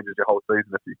just changes your whole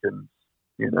season if you can,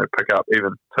 pick up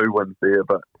even 2 wins there.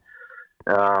 But,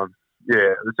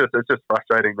 it's just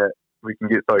frustrating that we can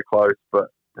get so close, but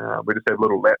we just have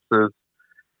little lapses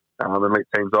and let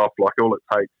teams off. Like all it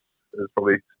takes is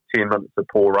probably 10 minutes of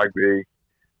poor rugby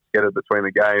scattered between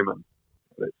the game, and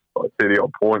it's like 30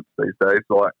 odd points these days.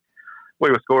 Like we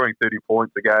were scoring 30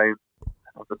 points a game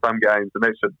for some games, and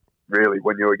that should really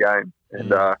win you a game.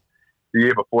 And the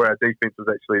year before, our defense was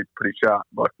actually pretty sharp.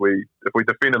 Like if we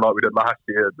defended like we did last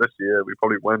year, this year we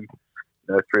probably win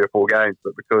 3 or 4 games,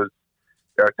 but because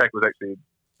our attack was actually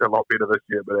a lot better this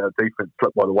year, but our defense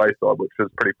slipped by the wayside, which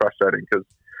was pretty frustrating because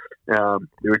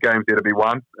there were games there to be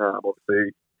won.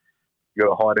 Obviously, you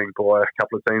got a hiding by a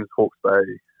couple of teams, Hawke's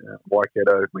Bay,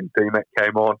 Waikato, when D-Mac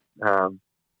came on.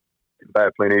 Bay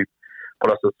of Plenty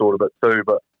put us a sort of it too,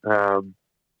 but I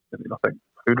think,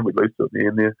 who did we lose to at the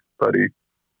end there? Bloody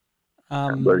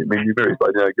Newberry's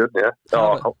played good now.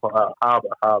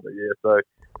 Harbour, yeah. So,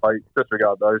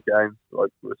 disregard those games.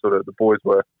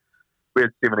 We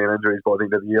had 17 injuries by the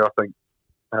end of the year. I think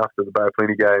after the Bay of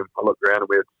Plenty game, I looked around and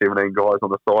we had 17 guys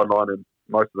on the sideline, and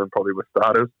most of them probably were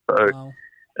starters. So,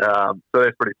 so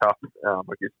that's pretty tough.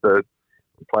 I guess the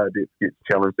player depth gets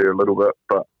challenged there a little bit,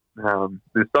 but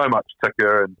there's so much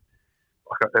ticker, and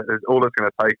all it's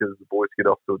going to take is the boys get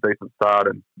off to a decent start,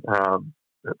 and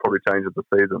it probably changes the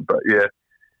season. But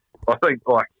I think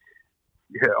I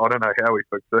don't know how we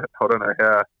fix it. I don't know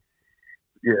how.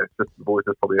 It's just the boys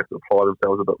just probably have to apply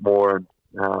themselves a bit more and,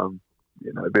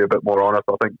 be a bit more honest.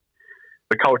 I think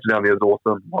the culture down there is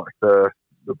awesome. Like the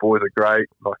boys are great.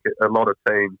 Like a lot of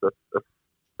teams, if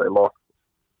they lost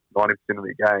 90% of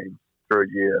their games through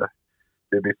a year,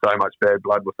 there'd be so much bad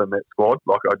blood within that squad.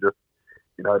 Like I just,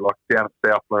 like down at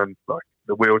Southland, like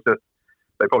the wheels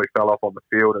they probably fell off on the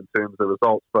field in terms of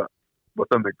results, but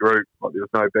within the group, like there was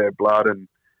no bad blood, and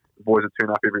the boys would turn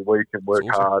up every week and work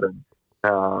hard, and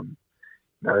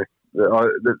it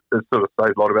sort of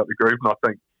says a lot about the group, and I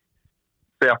think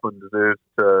Southland deserves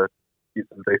to get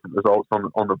some decent results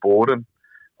on the board, and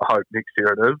I hope next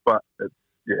year it is. But it's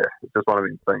just one of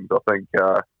these things. I think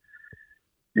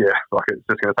it's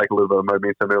just going to take a little bit of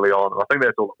momentum early on, and I think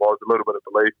that's all it was, a little bit of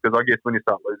belief. Because I guess when you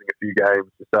start losing a few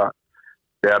games, you start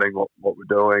doubting what we're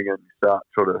doing, and you start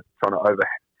sort of trying to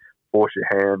force your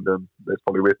hand, and that's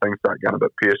probably where things start going a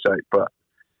bit pear-shaped. But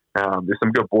there's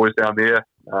some good boys down there.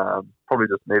 Probably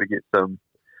just need to get some.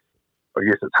 I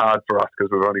guess it's hard for us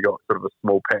because we've only got sort of a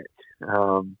small pack.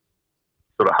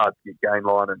 Sort of hard to get game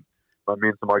line and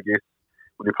momentum, I guess,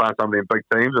 when you're playing some of them big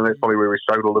teams, and that's probably where we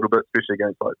struggled a little bit, especially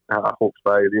against Hawke's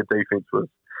Bay. Their defence was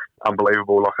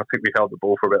unbelievable. Like I think we held the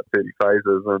ball for about 30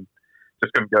 phases and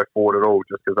just couldn't go forward at all,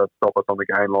 just because they'd stop us on the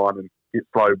game line and get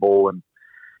slow ball. And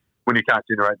when you can't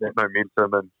generate that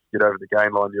momentum and get over the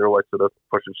gain line, you're always sort of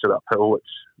pushing shit uphill,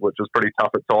 which is pretty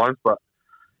tough at times. But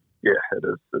yeah, it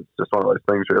is. It's just one of those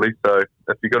things, really. So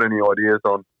if you got any ideas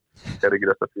on how to get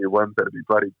us a few wins, that'd be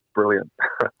bloody brilliant.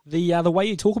 The way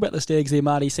you talk about the Stags there,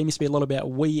 Marty, seems to be a lot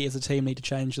about we as a team need to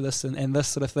change this and this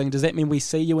sort of thing. Does that mean we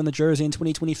see you in the jersey in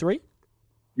 2023?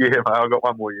 Yeah, mate, I've got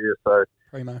one more year, so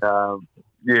Primo.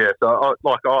 yeah. So I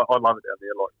love it down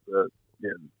there.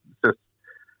 It's just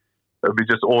it'd be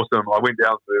just awesome. I went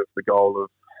down with the goal of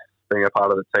being a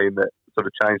part of the team that sort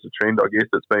of changed the trend. I guess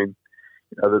it's been,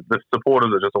 the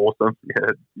supporters are just awesome.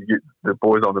 Yeah, you get the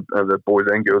boys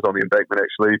and girls on the embankment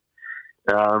actually.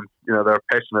 They're a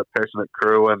passionate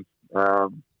crew, and I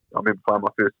remember playing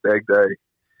my first Stag Day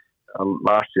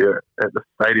last year at the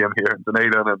stadium here in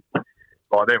Dunedin, and that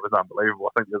was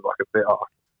unbelievable. I think there's like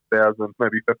 1,000,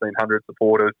 maybe 1,500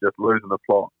 supporters just losing the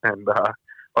plot, and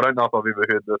I don't know if I've ever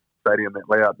heard this stadium that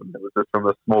loud, and it was just from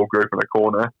a small group in a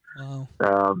corner. Wow.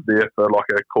 There for like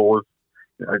a cause.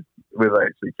 Whether they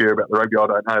actually care about the rugby, I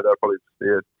don't know. They're probably just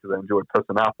there because they enjoyed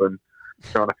pissing up and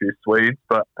showing a few Swedes.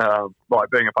 But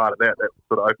being a part of that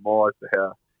sort of opened my eyes to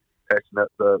how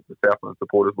passionate the Southland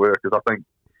supporters were. Because I think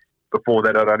before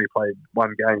that, I'd only played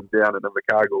one game down in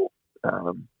Invercargill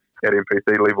at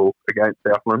NPC level against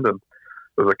Southland, and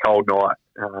it was a cold night.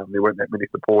 There weren't that many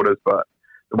supporters, but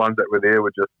the ones that were there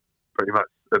were just pretty much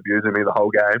abusing me the whole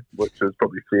game, which was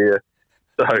probably fair.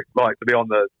 So, to be on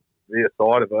their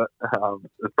side of it,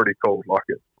 it's pretty cool.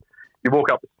 You walk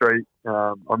up the street.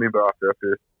 I remember after our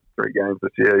first 3 games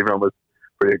this year, everyone was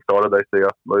pretty excited. They see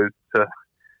us lose to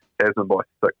Tasman by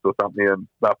 6 or something, and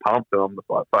they're pumped. And I'm just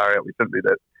like, far out. We shouldn't be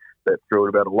that thrilled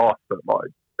about a loss, but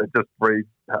it just breathes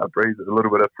a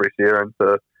little bit of fresh air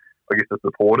into, I guess, the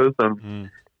supporters. And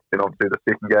then obviously the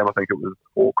second game, I think it was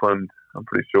Auckland, I'm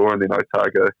pretty sure, and then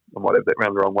Otago. I might have that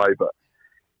round the wrong way, but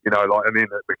and then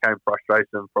it became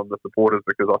frustration from the supporters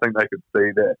because I think they could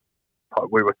see that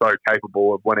we were so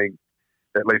capable of winning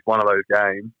at least one of those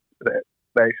games that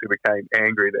they actually became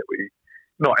angry that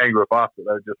not angry with us, but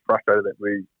they were just frustrated that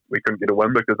we couldn't get a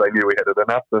win because they knew we had it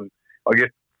in us. And I guess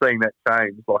seeing that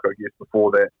change,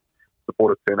 before that,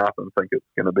 supporters turn up and think it's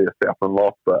going to be a Southland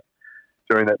loss, but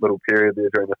during that little period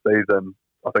there during the season,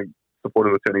 I think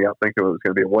supporters were turning up thinking it was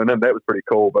going to be a win, and that was pretty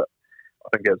cool. But I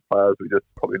think as players, we just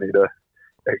probably need to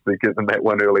actually give them that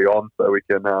win early on so we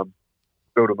can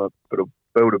build a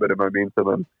bit of momentum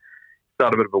and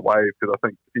start a bit of a wave, because I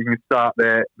think if you can start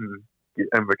that and get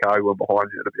Invercargill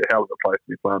behind you, it'll be a hell of a place to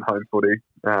be playing home footy.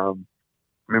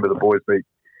 Remember the boys beat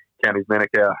Counties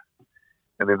Manukau,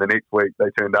 and then the next week they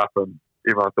turned up and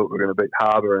everyone thought we were going to beat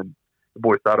Harbour, and the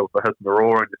boys started with a hiss and a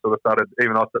roar, and you sort of started,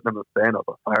 even I was sitting in the stand, I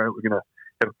was like, we're going to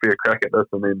have a fair crack at this,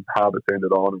 and then Harbour turned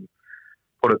it on and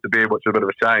put it to bed, which is a bit of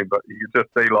a shame, but you could just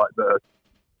see the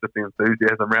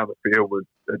enthusiasm around the field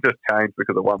it just changed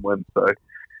because of one win. So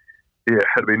yeah,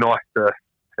 it'd be nice to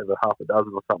have a half a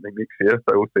dozen or something next year.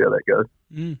 So we'll see how that goes.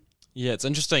 Yeah, it's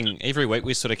interesting. Every week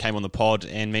we sort of came on the pod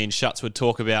and me and Shuts would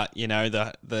talk about,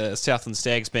 the Southland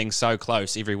Stags being so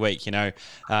close every week.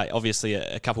 Obviously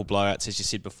a couple blowouts, as you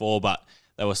said before, but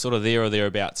they were sort of there or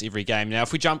thereabouts every game. Now,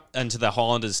 if we jump into the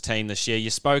Highlanders team this year, you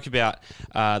spoke about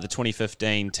the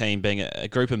 2015 team being a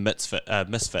group of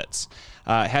misfits.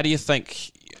 How do you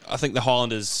think? I think the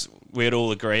Highlanders, we'd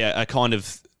all agree, are kind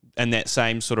of in that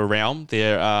same sort of realm.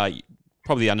 They're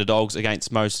probably the underdogs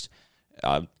against most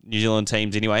New Zealand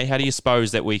teams anyway. How do you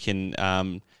suppose that we can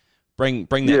bring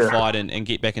that fight and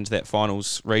get back into that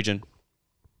finals region?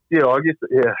 Yeah, I guess,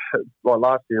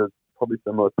 last year was probably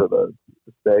similar to the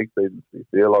Stag season, to be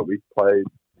fair. We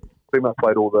pretty much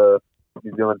played all the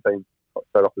New Zealand teams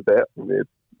straight off the bat. We had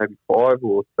maybe 5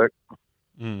 or 6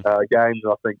 games,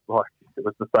 and I think it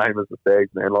was the same as the Stags,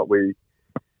 man. We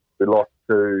lost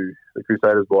to the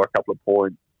Crusaders by a couple of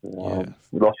points.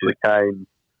 We lost to the Canes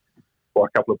by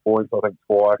a couple of points, I think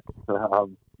twice. I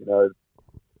can't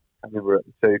remember at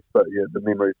the Chiefs, but the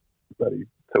memory's bloody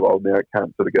too old now. It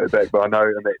can't sort of go back. But I know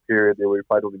in that period there we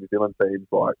played all the New Zealand teams,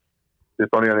 there's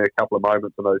only a couple of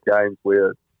moments in those games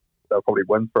where they'll probably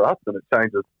win for us, and it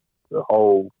changes the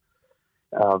whole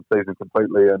season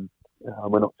completely, and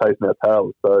we're not chasing our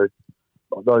tails. So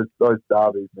those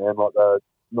derbies, man, there's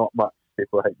not much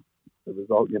separating the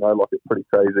result. It's pretty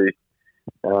crazy.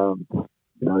 2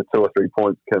 or 3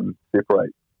 points can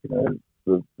separate,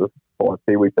 the 5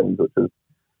 Kiwi teams, which is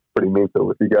pretty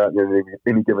mental. If you go out there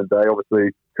any given day,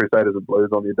 obviously Crusaders and Blues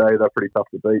on your day, they're pretty tough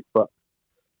to beat. But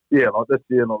yeah, this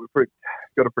year, we've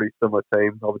got a pretty similar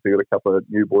team. Obviously, got a couple of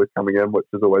new boys coming in, which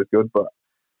is always good. But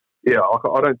yeah,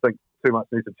 I don't think too much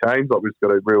needs to change. We've just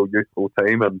got a real youthful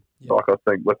team, and I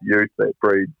think with youth that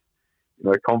breeds,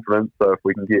 confidence. So if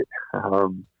we can get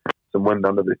some wind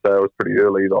under their sails pretty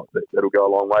early, like that'll go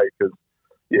a long way. Because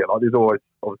there's always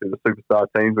obviously the superstar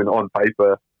teams. When on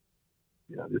paper,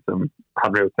 there's some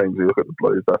unreal teams. You look at the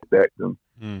Blues, they're stacked, and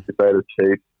you say the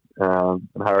Chiefs and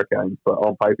Hurricanes. But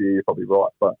on paper, you're probably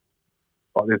right. But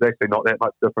there's actually not that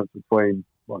much difference between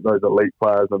like those elite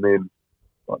players and then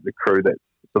like the crew that's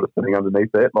sort of sitting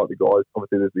underneath that. Like the guys,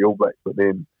 obviously there's the All Blacks, but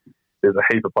then there's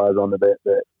a heap of players under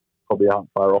that probably aren't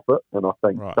far off it. And I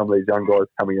think some of these young guys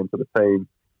coming into the team,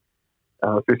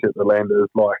 especially at the Landers,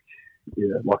 like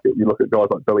you look at guys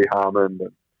like Billy Harmon,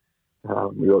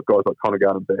 and we got guys like Connor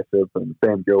Garden-Bishop and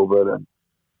Sam Gilbert, and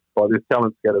there's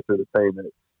talent scattered through the team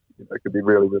that could be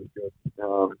really, really good,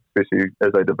 especially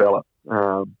as they develop.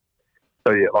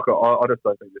 So I just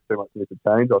don't think there's too much need to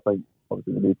change. I think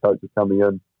obviously the new coach is coming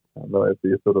in, they'll have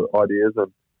their sort of ideas,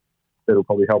 and that'll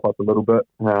probably help us a little bit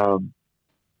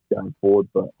going forward.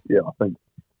 But I think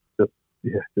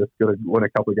just got to win a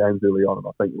couple of games early on, and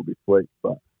I think we'll be sweet.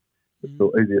 But it's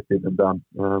still easier said than done,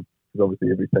 because obviously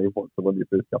every team wants to win their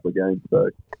first couple of games. So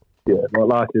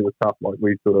last year was tough. Like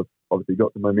we sort of obviously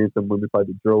got the momentum when we played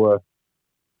the Drua,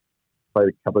 played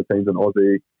a couple of teams in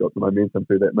Aussie, got the momentum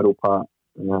through that middle part.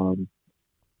 And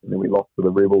then we lost to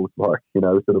the Rebels, we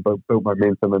sort of built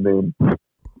momentum, and then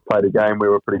played a game where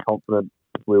we were pretty confident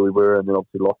where we were, and then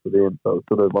obviously lost to them. So it was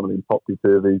sort of one of them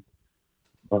topsy-turvy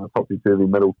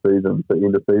middle season to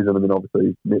end of season, and then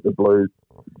obviously met the Blues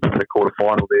in the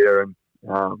quarter-final there, and,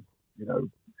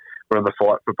 we're in the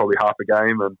fight for probably half a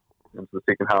game and into the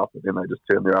second half, but then they just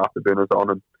turned their afterburners on,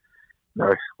 and,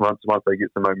 once they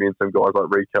get some momentum, guys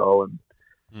like Rico and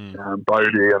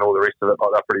Bodie and all the rest of it,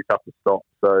 they're pretty tough to stop.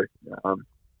 So,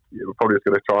 we're probably just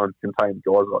going to try and contain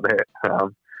guys like that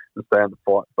and stay in the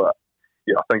fight. But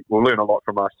I think we'll learn a lot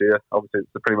from last year. Obviously,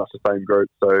 it's pretty much the same group,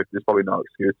 so there's probably no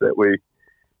excuse that we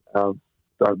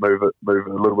don't move a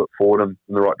little bit forward in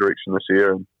the right direction this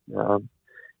year. And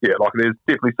there's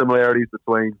definitely similarities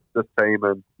between this team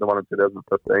and the one in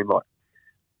 2015. Like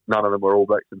none of them were All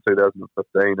Blacks in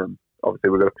 2015, and obviously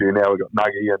we've got a few now. We've got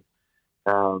Nuggy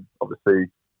and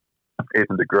obviously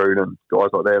Ethan de Groot and guys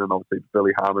like that, and obviously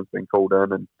Billy Harmon's been called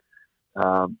in, and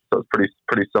so it's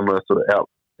pretty similar sort of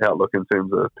outlook in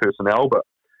terms of personnel, but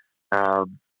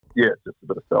it's just a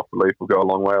bit of self-belief will go a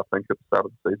long way, I think, at the start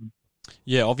of the season.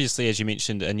 Yeah, obviously, as you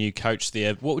mentioned, a new coach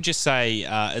there. What would you say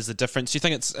is the difference? Do you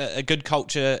think it's a good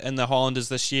culture in the Highlanders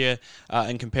this year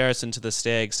in comparison to the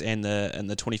Stags and the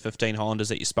 2015 Highlanders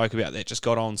that you spoke about that just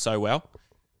got on so well?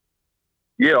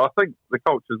 Yeah, I think the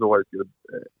culture's always good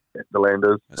at the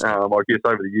Landers. I guess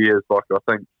over the years, I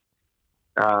think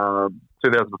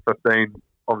 2015,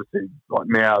 obviously, like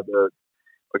now, the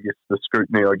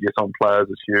scrutiny, on players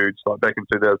is huge. Like back in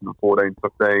 2014,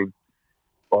 15,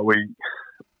 we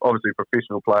obviously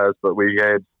professional players, but we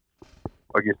had,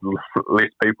 less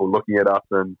people looking at us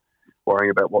and worrying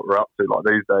about what we're up to. Like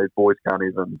these days, boys can't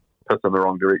even piss in the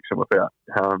wrong direction without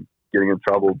getting in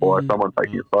trouble by someone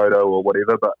taking a photo or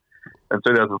whatever. But in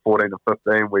 2014 and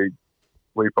 15,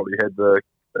 we probably had a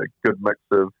good mix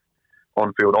of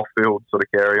on-field, off-field sort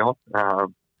of carry on.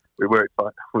 We worked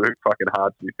fucking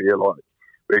hard, to be fair. Like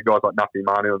we had guys like Nuffy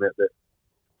Manu that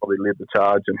probably led the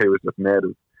charge, and he was just mad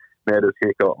as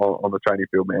heck on the training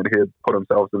field, man. He had put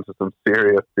himself into some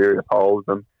serious holes,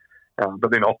 and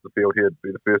but then off the field he'd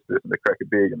be the first person to crack a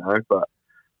beer, But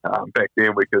back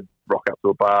then we could rock up to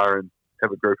a bar and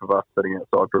have a group of us sitting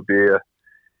outside for a beer,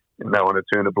 and no one would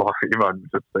turn a blind. Everyone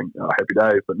would just think, happy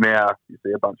days. But now you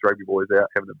see a bunch of rugby boys out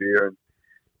having a beer, and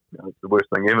it's the worst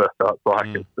thing ever. So it's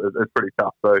like it's pretty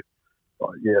tough. So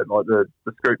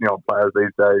the scrutiny on players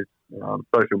these days,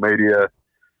 social media,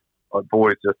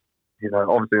 boys just.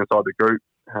 Obviously inside the group,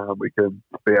 we can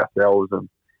be ourselves and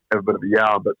have a bit of a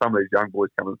yarn. But some of these young boys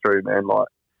coming through, man, like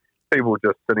people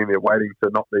just sitting there waiting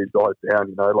to knock these guys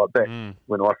down. Like back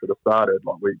when I sort of started,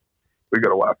 like we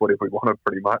got away with whatever we wanted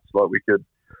pretty much. Like we could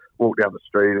walk down the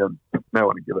street and no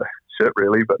one would give a shit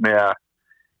really. But now,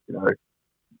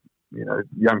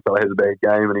 young fella has a bad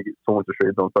game and he gets torn to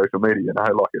shreds on social media.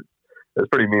 Like it's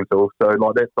pretty mental. So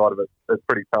like that side of it, it's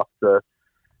pretty tough to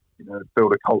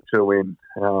build a culture when.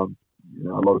 A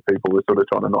lot of people are sort of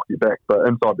trying to knock you back, but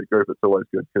inside the group it's always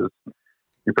good because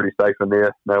you're pretty safe in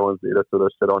there. No one's there to sort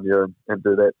of sit on you and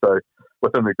do that. So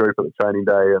within the group at the training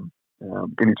day and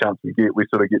any chance we get, we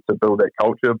sort of get to build that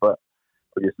culture. But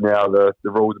I guess now the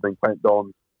rules have been clamped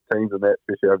on teams and that,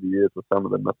 especially over the years with some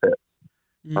of the mishaps.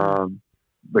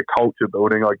 The culture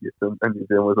building, I guess, in New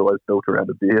Zealand was always built around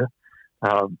a beer,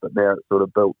 but now it's sort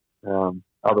of built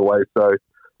other ways. So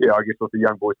I guess with the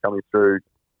young boys coming through,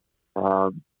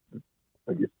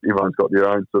 I guess everyone's got their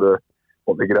own sort of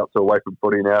what they get up to away from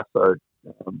footy now. So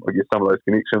I guess some of those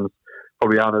connections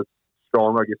probably aren't as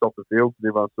strong, I guess, off the field, because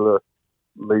everyone sort of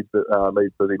leads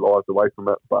busy lives away from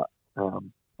it. But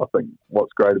I think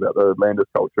what's great about the Landers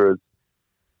culture is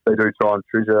they do try and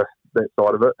treasure that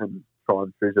side of it and try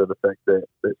and treasure the fact that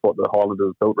that's what the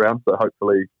Highlanders are built around. So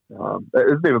hopefully,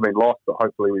 it's never been lost, but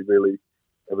hopefully we really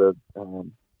have a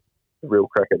real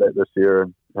crack at that this year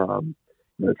and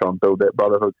try and build that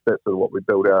brotherhood. That's sort of what we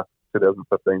built our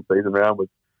 2015 season around, was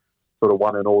sort of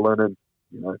one and all in. And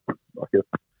like if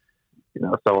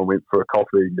someone went for a coffee,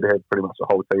 you'd have pretty much the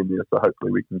whole team there. So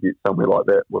hopefully we can get somewhere like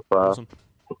that with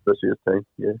this year's team.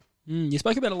 Yeah. You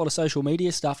spoke about a lot of social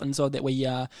media stuff inside that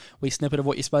we snippet of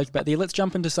what you spoke about there. Let's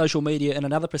jump into social media in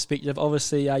another perspective.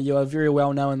 Obviously, you are very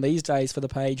well known these days for the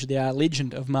page, the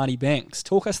legend of Marty Banks.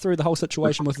 Talk us through the whole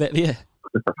situation with that there.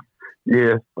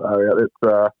 Yeah, it's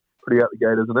pretty out the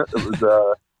gate, isn't it?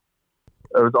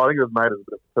 I think it was made as a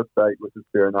bit of a piss date, which is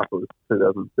fair enough. It was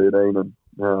 2013, and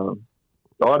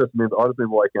I just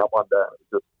remember waking up one day.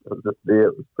 It was just there.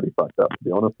 It was pretty fucked up, to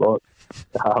be honest.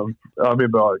 I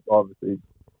remember I obviously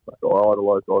I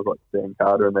idolised guys like Stan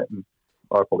Carter and that, and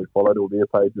I probably followed all their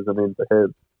pages, and then to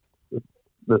have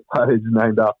this page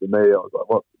named after me, I was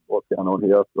like, what's going on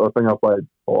here? I think I played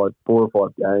 4 or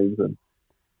 5 games, and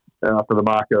after the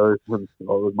Marcos, when I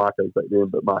was Marcos back then,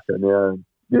 but Marco now, and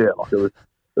it was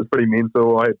pretty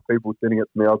mental. I had people sending it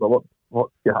to me. I was like,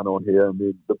 what's going on here? And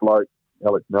then the bloke,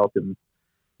 Alex Malkin,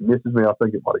 messaged me. I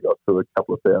think it might have got to a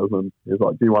couple of thousand. He was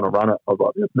like, do you want to run it? I was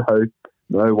like, there's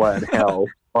no way in hell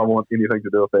I want anything to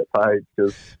do with that page,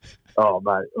 because,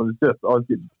 mate, I was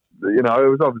getting, it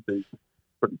was obviously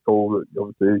pretty cool,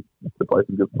 obviously, to play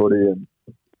some good footy and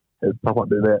have someone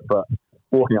do that, but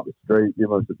walking up the street,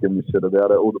 everyone's just giving me shit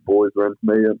about it. All the boys were into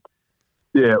me, and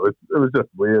it was just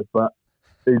weird, but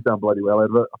he's done bloody well out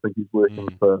of it. I think he's working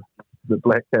for the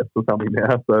Black Caps or something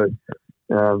now, so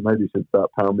maybe he should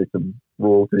start paying me some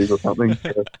royalties or something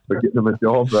for getting him a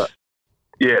job. But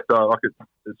so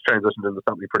it's transitioned into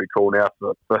something pretty cool now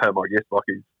for him, I guess. Like,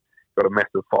 he's got a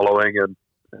massive following, and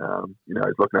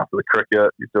he's looking after the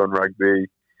cricket, he's doing rugby,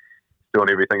 he's doing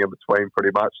everything in between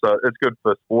pretty much. So it's good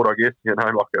for sport, I guess.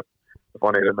 Like if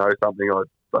I need to know something, I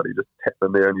bloody just tap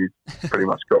in there, and he's pretty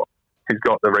much got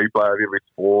the replay of every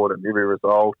sport and every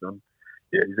result, and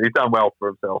he's done well for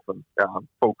himself, and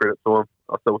full credit to him.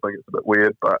 I still think it's a bit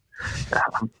weird, but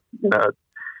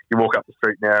you walk up the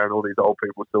street now and all these old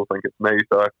people still think it's me,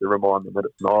 so I have to remind them that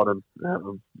it's not. And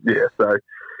so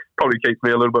probably keeps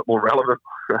me a little bit more relevant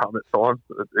at times.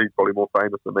 He's probably more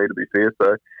famous than me, to be fair.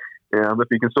 So if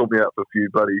you can sort me out for a few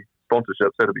bloody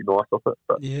sponsorships, that'd be nice off it.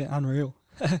 But unreal.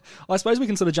 I suppose we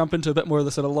can sort of jump into a bit more of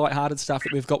the sort of light-hearted stuff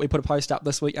that we've got. We put a post up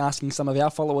this week asking some of our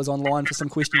followers online for some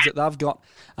questions that they've got.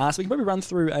 So we can probably run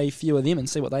through a few of them and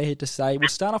see what they had to say. We'll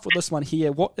start off with this one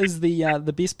here. What is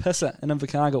the best pisser in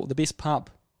Invercargill, the best pub?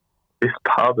 Best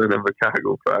pub in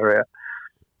Invercargill, far out.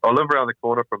 I live around the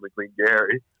corner from the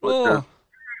Glengarry, which is,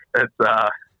 it's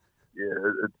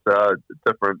a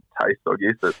different taste, I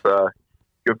guess. It's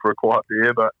good for a quiet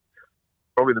beer, but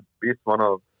probably the best one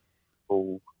I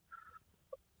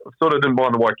sort of didn't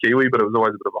mind the Waikiwi, but it was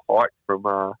always a bit of a hike from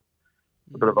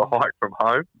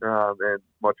home. And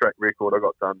my track record, I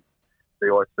got done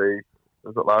CIC,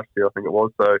 was it last year? I think it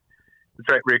was. So the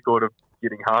track record of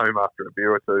getting home after a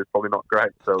beer or two is probably not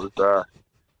great. So it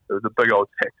was a big old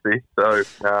taxi. So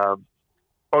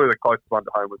probably the closest one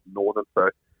to home was the Northern. So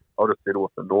I'll just settle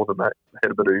with the Northern, mate. I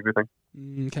had a bit of everything.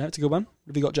 Okay, that's a good one. What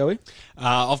have you got, Joey?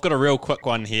 I've got a real quick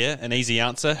one here, an easy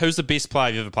answer. Who's the best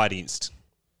player you've ever played against?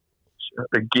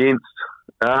 Against?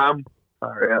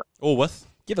 Far out. Or with?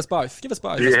 Give us both. It's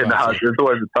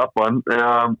always a tough one.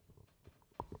 Fuck.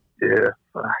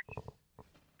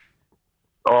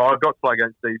 I got to play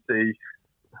against DC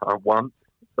once,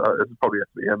 so it probably has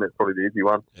to be him. That's probably the easy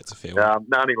one. That's a fair one.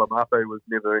 Nani Lamape was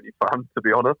never any fun, to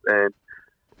be honest, and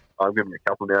I'm giving you a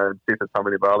couple now. And Seth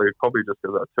Tamanivali, probably just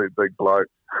because they're 2 big blokes.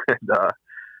 And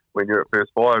when you're at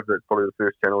first 5, that's probably the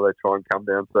first channel they try and come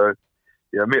down. So,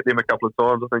 I met them a couple of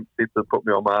times. I think Seth put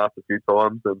me on my ass a few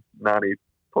times, and Nani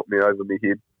put me over my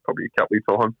head probably a couple of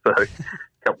times, so a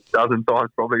couple dozen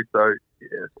times probably. So,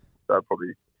 so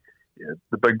probably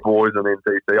the big boys and then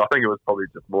DC. I think it was probably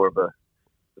just more of the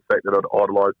fact that I'd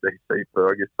idolised DC for,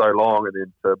 I guess, so long, and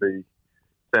then to be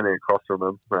standing across from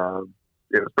him,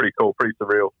 it was pretty cool, pretty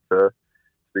surreal to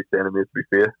be standing there, to be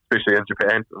fair, especially in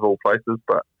Japan, of all places.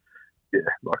 But, it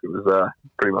was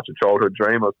pretty much a childhood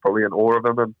dream. I was probably in awe of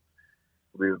him, and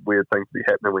weird things to be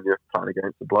happening when you're playing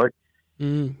against a bloke.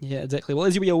 Yeah, exactly. Well,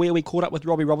 as you were aware, we caught up with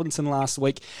Robbie Robinson last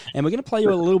week, and we're going to play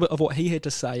you a little bit of what he had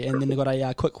to say, and then we've got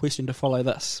a quick question to follow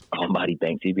this. Oh, Marty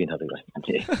Banks, he'd be another guy.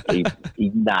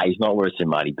 He's not worse than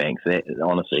Marty Banks.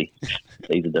 Honestly,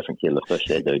 he's a different kettle of fish,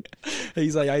 that dude.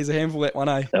 He's a handful, that one,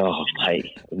 eh? Oh, mate,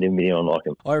 I've never been anyone like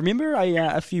him. I remember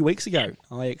a few weeks ago,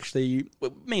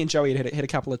 me and Joey had a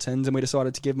couple of tins, and we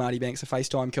decided to give Marty Banks a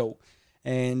FaceTime call.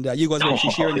 And you guys were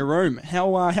actually sharing a room.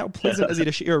 How pleasant is he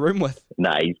to share a room with?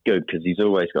 Nah, he's good because he's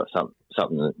always got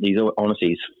something. He's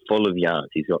full of yarns.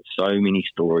 He's got so many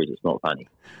stories. It's not funny.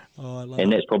 Oh, I love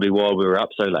and it. That's probably why we were up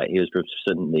so late. He was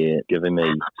sitting there giving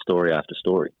me story after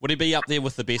story. Would he be up there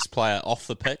with the best player off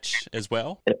the pitch as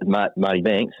well? Marty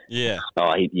Banks? Yeah.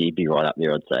 Oh, he'd be right up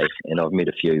there, I'd say. And I've met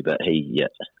a few, but he'd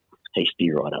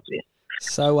be right up there.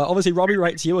 So, obviously, Robbie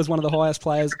rates you as one of the highest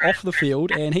players off the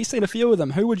field, and he's seen a few of them.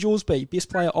 Who would yours be?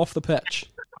 Best player off the pitch?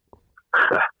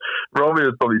 Robbie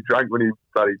was probably drunk when he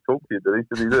started talking to you, did he?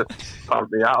 Because he just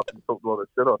pumped me up and talked a lot of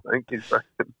shit, I think. He's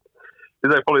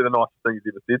probably the nicest thing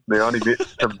he's ever said to me. I only met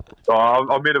him.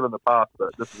 I've met him in the past, but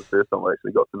this is the first time I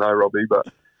actually got to know Robbie. But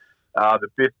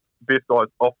the best guys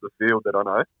off the field that I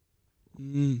know.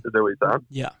 Is that what you're saying?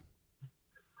 Yeah.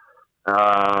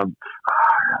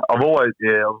 I've always,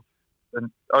 and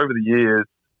over the years,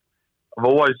 I've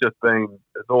always just been,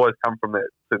 it's always come from that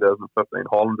 2015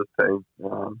 Highlanders team.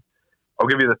 I'll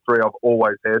give you the three I've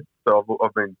always had, so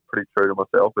I've been pretty true to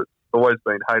myself. It's always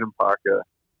been Hayden Parker,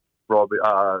 Robbie,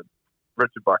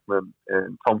 Richard Buckman,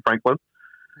 and Tom Franklin.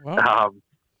 Wow. Like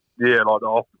the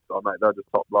office, mate, they're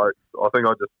just top blokes. I think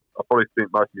I probably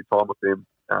spent most of my time with them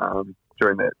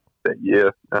during that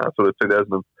year, sort of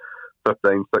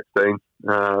 2015, 16.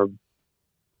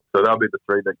 So they'll be the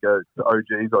three that go to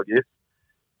OGs, I guess.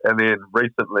 And then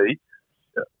recently,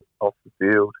 off the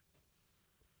field,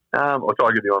 I'll try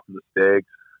to give you one from the Stags.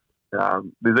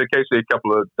 There's actually a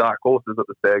couple of dark horses at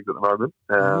the Stags at the moment.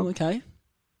 Okay.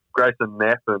 Grayson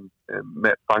Knapp and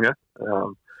Matt Funga.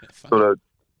 Sort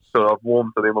of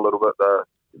warmed to them a little bit.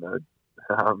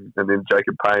 And then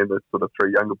Jacob Payne, the sort of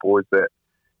three younger boys that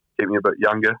keep me a bit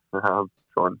younger.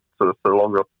 Try and sort of sit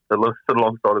alongside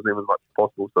of them as much as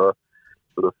possible. So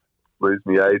sort of lose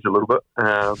me age a little bit.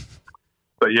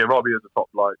 But yeah, Robbie is a top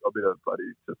bloke. I better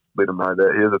bloody just let him know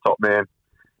that he is a top man.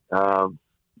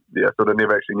 Sort of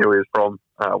never actually knew he was from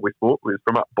Westport. He was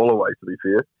from up Bullaway, to be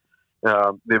fair.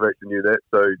 Never actually knew that.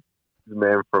 So he's a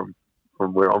man from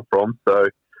where I'm from. So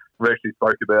we actually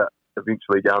spoke about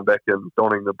eventually going back and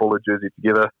donning the Buller jersey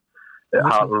together at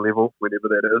Heartland level, whenever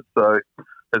that is. So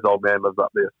his old man lives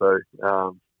up there. So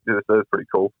so it's pretty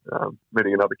cool.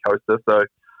 Meeting another coaster. So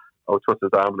I'll twist his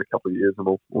arm in a couple of years and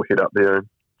we'll head up there and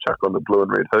chuck on the blue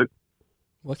and red hoop.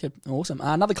 Wicked. Awesome.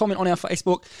 Another comment on our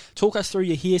Facebook. Talk us through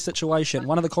your hair situation.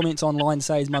 One of the comments online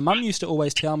says, my mum used to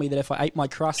always tell me that if I ate my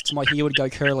crusts, my hair would go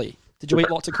curly. Did you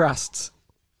eat lots of crusts?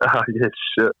 Yeah,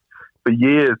 shit. For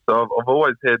years. So I've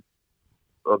always had,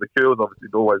 the curls obviously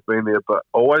have always been there, but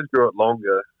I always grew it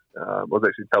longer. I was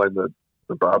actually telling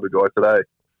the barber guy today,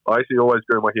 I actually always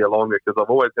grew my hair longer because I've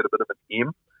always had a bit of an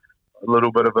M, a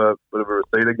little bit of a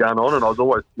receding going on, and I was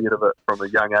always scared of it from a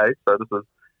young age. So I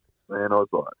was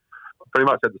like, I pretty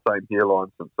much had the same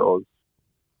hairline since I was,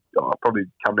 probably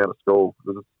come down to school.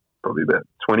 I was probably about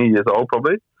 20 years old,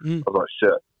 probably. I was like,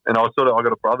 shit. And I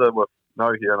got a brother with no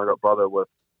hair, and I got a brother with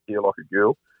hair like a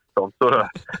girl. So I'm sort of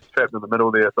trapped in the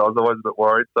middle there. So I was always a bit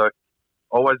worried. So I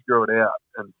always grew it out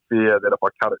in fear that if I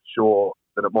cut it short,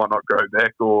 then it might not grow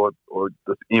back, or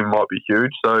this M might be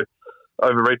huge. So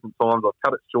over recent times, I've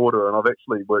cut it shorter, and I've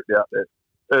actually worked out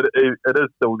that it is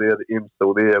still there. The M's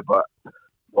still there, but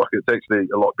like it's actually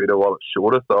a lot better while it's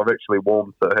shorter. So I've actually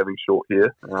warmed to having short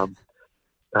hair.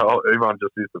 Everyone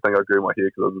just used to think I grew my hair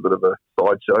because it was a bit of a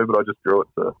sideshow, but I just grew it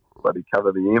to bloody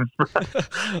cover the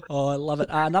M. Oh, I love it.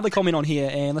 Another comment on here,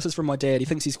 and this is from my dad. He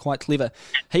thinks he's quite clever.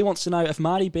 He wants to know, if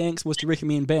Marty Banks was to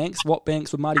recommend banks, what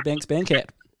banks would Marty Banks bank at?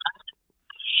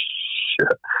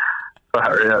 Shit.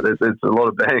 Yeah, there's a lot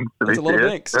of banks. There's a lot of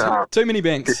banks. Too many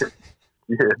banks.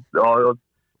 Yeah. Oh,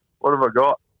 what have I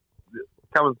got?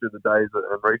 Coming through the days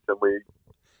and recently,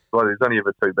 there's only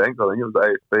ever two banks. I think it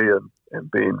was ASB and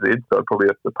BNZ, so I'd probably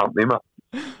have to pump them up.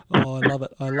 Oh, I love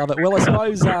it. I love it. Well, I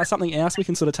suppose something else we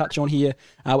can sort of touch on here,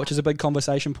 which is a big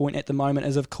conversation point at the moment,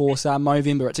 is, of course,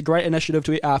 Movember. It's a great initiative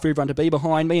for everyone to be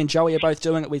behind. Me and Joey are both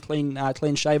doing it. We're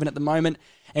clean shaven at the moment.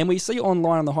 And we see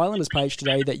online on the Highlanders page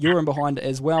today that you're in behind it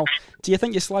as well. Do you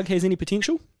think your slug has any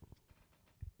potential?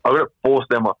 I got it forced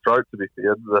down my throat, to be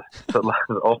fair. The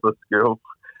office girl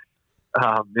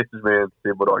messaged me and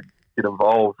said, would I get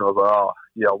involved? And I was like, oh,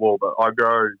 yeah, I will, but I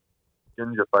grow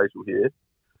ginger facial hair.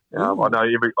 I know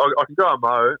I can go and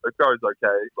mow. It grows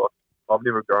okay. Like, I've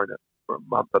never grown it for a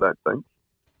month, I don't think.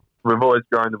 We've always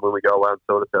grown them when we go away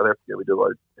until to South Africa. We do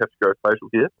have to go facial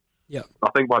hair. Yeah. I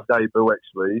think my debut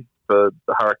actually for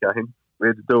the Hurricanes, we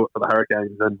had to do it for the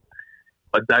Hurricanes, and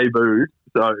I debuted.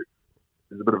 So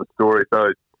there's a bit of a story. So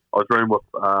I was rooming with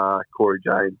Corey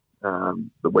Jane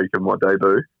the week of my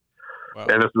debut,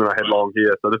 and this is when I had long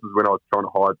hair. So this is when I was trying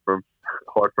to hide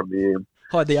from the M.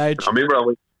 Hide the age. I remember I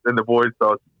went in the boys.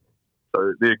 So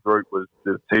their group was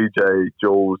TJ,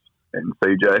 Jules, and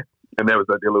CJ. And that was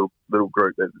like their little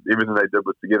group. That everything they did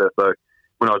was together. So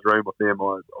when I was rooming with them,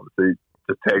 I obviously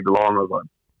just tagged along. I was like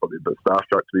probably a bit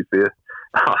starstruck, to be fair.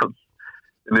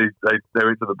 And they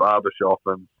went to the barber shop,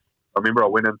 and I remember I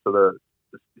went into the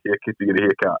haircut to get a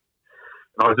haircut.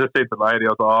 And I just said to the lady,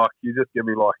 I was like, can you just give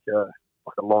me like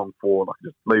a long four, like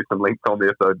just leave some length on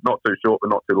there, so not too short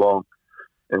but not too long.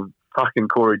 And fucking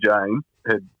Corey Jane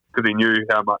had, because he knew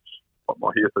how much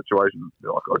my hair situation,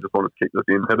 like I just wanted to keep this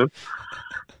end hidden.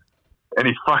 And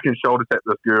he fucking shoulder tapped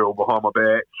this girl behind my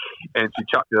back, and she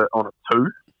chucked it on a 2.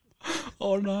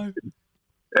 Oh no!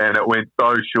 And it went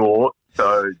so short,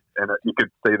 you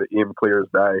could see the M clear as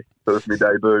day. So this was my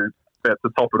debut. But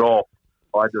to top it off,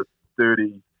 I just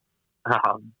dirty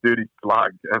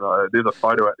slug, and there's a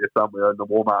photo out there somewhere in the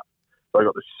warm up. So I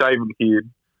got the shaven head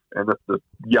and this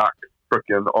yuck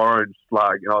freaking orange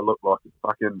slug, and I looked like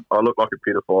a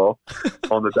pedophile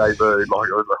on the debut. Like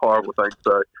it was a horrible thing.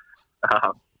 So.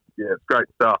 Yeah, it's great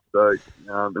stuff. So,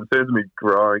 in terms of me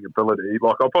growing ability,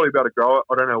 like I'll probably be able to grow it.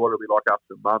 I don't know what it'll be like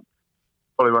after a month.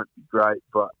 Probably won't be great,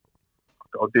 but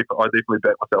I definitely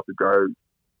back myself to grow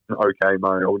an okay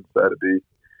mo. I wouldn't say it'd be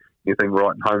anything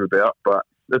writing home about, but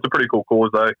it's a pretty cool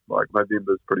cause though. Like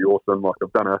Movember's pretty awesome. Like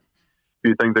I've done a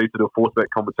few things. I used to do a forceback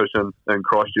competition in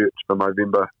Christchurch for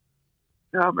Movember,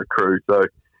 a crew. So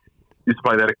used to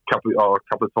play that a couple of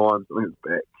times. I think it was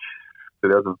back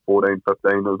 2014,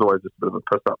 15, it was always just a bit of a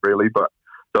piss up really, but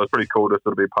so it's pretty cool to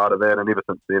sort of be part of that, and ever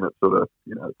since then it's sort of,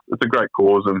 it's a great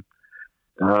cause, and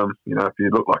if you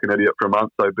look like an idiot for a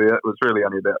month, so be it. It was really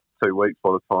only about 2 weeks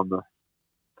by the time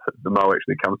the mow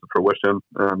actually comes to fruition.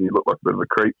 You look like a bit of a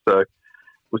creep, so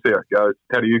we'll see how it goes.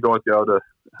 How do you guys go to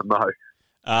mow?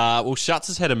 Well, Shuts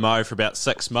has had a mow for about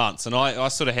 6 months, and I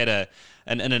sort of had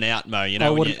an in and out mow.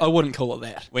 I wouldn't call it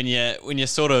that. When you're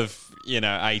sort of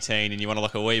 18 and you want to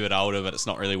look a wee bit older, but it's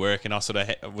not really working. I sort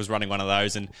of was running one of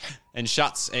those, and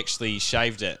Shuts actually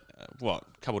shaved it a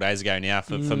couple of days ago now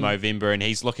for Movember, and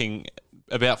he's looking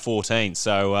about 14.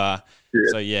 So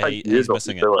he's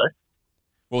missing it. What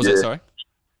was that? Sorry.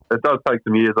 It does take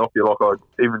some years off you. Like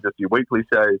even just your weekly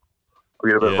shave, I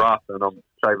get a bit rough, and I'm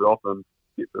shave it off and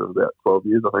get to about 12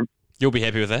 years, I think. You'll be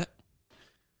happy with that?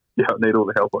 Yeah, I need all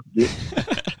the help I can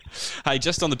get. Hey,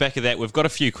 just on the back of that, we've got a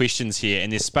few questions here,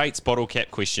 and they're Spates bottle cap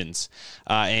questions.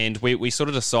 And we sort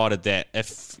of decided that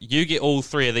if you get all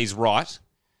 3 of these right,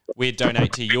 we'd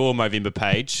donate to your Movember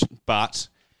page. But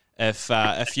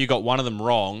if you got one of them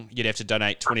wrong, you'd have to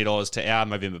donate $20 to our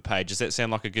Movember page. Does that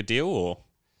sound like a good deal? Or?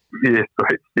 Yeah,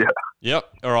 great. Yeah. Yep.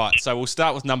 All right. So we'll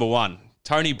start with number 1.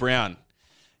 Tony Brown,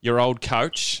 your old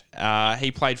coach.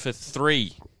 He played for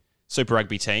 3 Super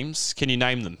Rugby teams. Can you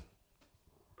name them?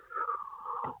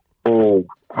 Oh,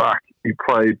 fuck. He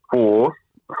played for,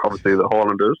 obviously, the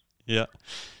Highlanders. Yeah.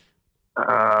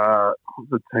 What was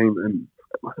the team in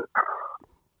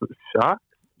the Sharks?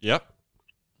 Yep.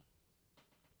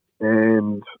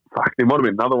 And, fuck, there might have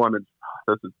been another one.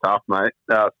 This is tough, mate.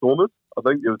 Stormers, I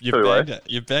think it was You 2, banged it.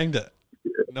 You banged it.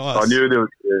 Yeah. Nice. I knew there was...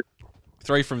 Yeah.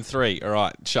 3 from 3. All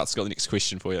right. Shuts got the next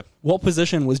question for you. What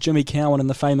position was Jimmy Cowan in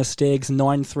the famous Stags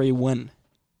 9-3 win?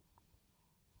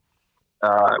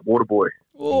 Waterboy.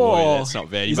 Oh, that's not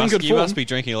bad. You must be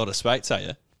drinking a lot of Spates, are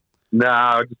you?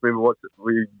 Nah, I just remember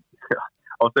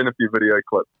I've seen a few video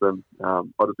clips, and I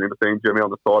just remember seeing Jimmy on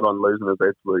the sideline losing his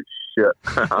absolute shit.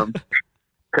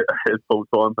 His full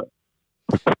time.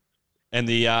 And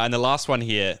the last one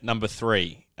here, number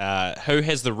 3. Who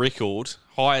has the record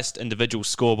highest individual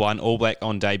score by an All Black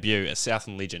on debut? A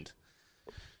Southern legend.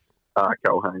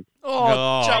 Cal Haynes.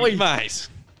 Oh, Joey, mate.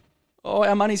 Oh,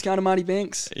 our money's going to Marty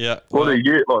Banks. Yeah. What did he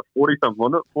get? Like 40-something,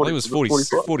 wasn't it? 40, I think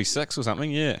it was 46 or something,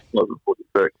 yeah. Was it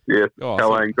 46? Yeah. Oh,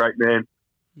 Cal Haynes, great man.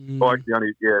 I actually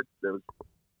only, I think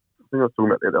I was talking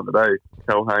about that the other day.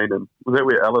 Cal Haynes, and was that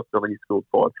where Alice, I think he scored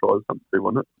 5 tries or something too,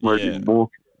 wasn't it? Maybe more.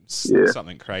 Yeah.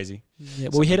 Something crazy. Yeah,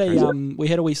 well, we had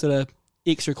a wee sort of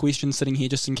extra question sitting here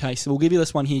just in case. So we'll give you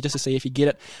this one here just to see if you get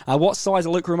it. What size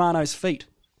are Luke Romano's feet?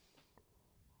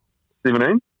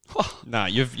 17. Nah,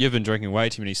 you've been drinking way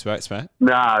too many Spates, mate.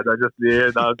 Nah, there's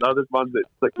ones that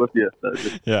stick with you. So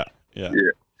yeah.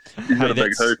 He's got a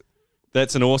big hoop.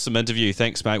 That's an awesome interview.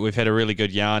 Thanks, mate. We've had a really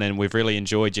good yarn and we've really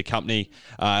enjoyed your company.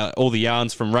 All the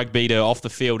yarns from rugby to off the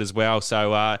field as well.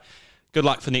 So good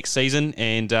luck for next season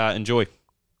and enjoy.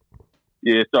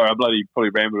 Yeah, sorry, I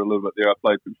probably rambled a little bit there. I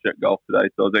played some shit golf today,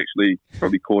 so I was actually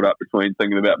probably caught up between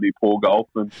thinking about me poor golf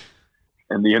and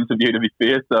the interview, to be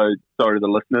fair. So sorry to the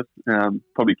listeners.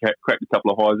 Probably cracked a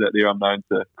couple of highs out there. I'm known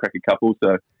to crack a couple,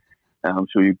 so I'm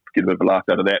sure you get a bit of a laugh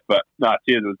out of that. But no,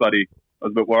 cheers. I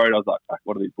was a bit worried. I was like, fuck,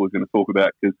 what are these boys going to talk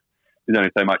about? Because there's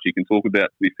only so much you can talk about,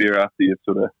 to be fair, after you've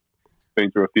sort of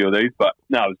been through a few of these. But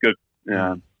no, it was good.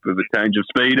 Bit of a change of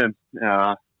speed and,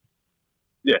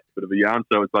 bit of a yarn.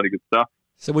 So it's bloody good stuff.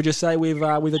 So would you say we've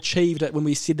achieved it when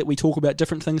we said that we talk about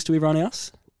different things to everyone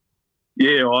else?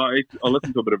 Yeah, well, I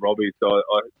listened to a bit of Robbie, so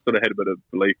I sort of had a bit of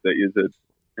belief that you should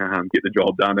get the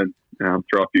job done and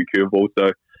throw a few curveballs.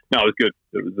 So, no, it was good.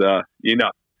 It was, I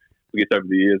guess over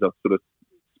the years I've sort of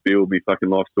spilled my fucking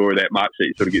life story that much that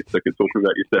you sort of get sick of talking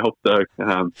about yourself. So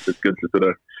it's good to sort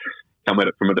of come at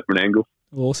it from a different angle.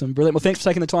 Awesome, brilliant. Well, thanks for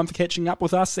taking the time for catching up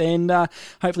with us, and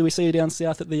hopefully we see you down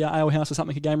south at the Ale House or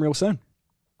something, a game real soon.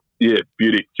 Yeah,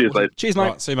 beauty. Cheers, awesome. Mate. Cheers, mate.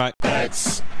 Right, see you, mate.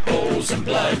 That's Balls and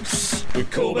Blokes with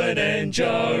Corbin and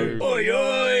Joe. Oi,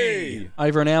 oi!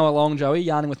 Over an hour long, Joey,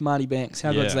 yarning with Marty Banks.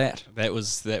 How good's that? That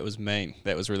was mean.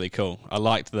 That was really cool. I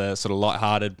liked the sort of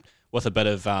lighthearted with a bit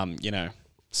of,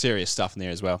 serious stuff in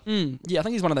there as well. Yeah, I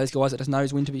think he's one of those guys that just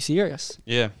knows when to be serious.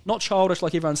 Yeah. Not childish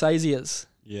like everyone says he is.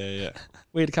 Yeah.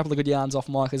 We had a couple of good yarns off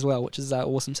mic as well, which is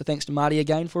awesome. So thanks to Marty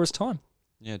again for his time.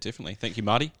 Yeah, definitely. Thank you,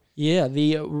 Marty. Yeah,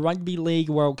 the Rugby League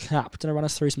World Cup. Going to run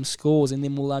us through some scores and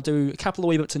then we'll do a couple of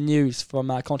wee bits of news from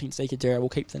Content Seeker Dara. We'll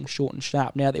keep things short and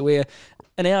sharp now that we're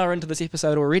an hour into this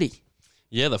episode already.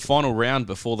 Yeah, the final round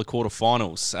before the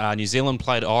quarterfinals. New Zealand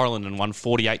played Ireland and won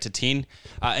 48-10.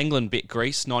 England beat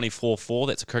Greece 94-4.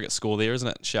 That's a cricket score there, isn't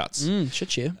it? Shuts.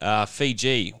 Shit, yeah.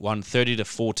 Fiji won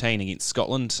 30-14 against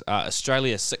Scotland.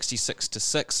 Australia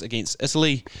 66-6 against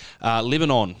Italy.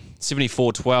 Lebanon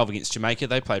 74-12 against Jamaica.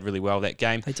 They played really well that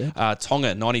game. They did.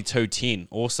 Tonga 92-10.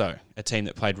 Also a team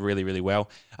that played really, really well.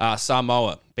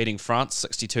 Samoa beating France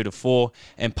 62-4.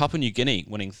 And Papua New Guinea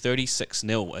winning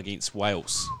 36-0 against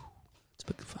Wales.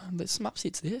 There's some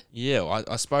upsets there. Yeah,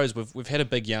 I suppose we've had a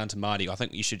big yarn to Marty. I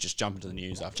think you should just jump into the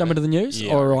news after. Jump into the news?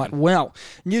 Yeah. All right. Well,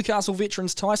 Newcastle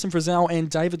veterans Tyson Frizzell and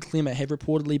David Clemmer have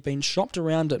reportedly been shopped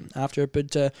around him after a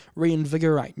bid to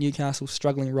reinvigorate Newcastle's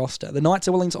struggling roster. The Knights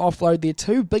are willing to offload their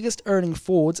two biggest earning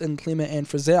forwards in Clemmer and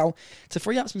Frizzell to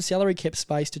free up some salary cap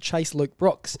space to chase Luke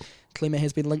Brooks. Clemmer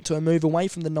has been linked to a move away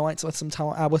from the Knights with some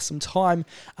time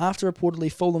after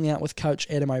reportedly falling out with coach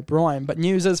Adam O'Brien. But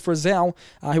news is Frizzell,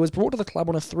 who was brought to the club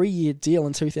on a 3-year deal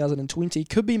in 2020,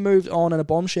 could be moved on in a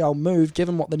bombshell move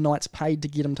given what the Knights paid to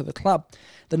get him to the club.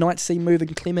 The Knights see moving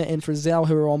Clemmer and Frizzell,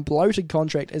 who are on bloated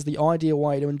contract, as the ideal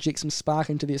way to inject some spark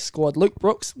into their squad. Luke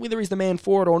Brooks, whether he's the man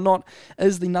for it or not,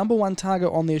 is the number one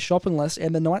target on their shopping list,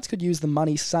 and the Knights could use the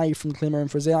money saved from Clemmer and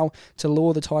Frizzell to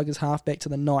lure the Tigers halfback to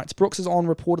the Knights. Brooks is on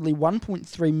reportedly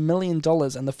 $1.3 million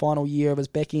in the final year of his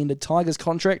back-ended Tigers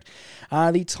contract.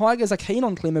 The Tigers are keen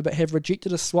on Clemmer but have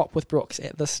rejected a swap with Brooks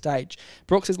at this stage.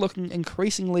 Brooks is looking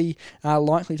increasingly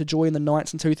likely to join the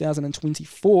Knights in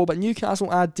 2024, but Newcastle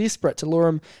are desperate to lure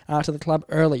him to the club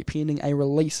early, pending a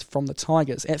release from the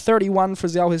Tigers. At 31,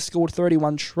 Frizzell has scored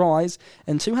 31 tries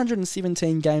in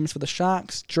 217 games for the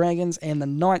Sharks, Dragons and the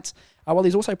Knights, while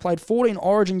he's also played 14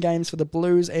 Origin games for the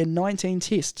Blues and 19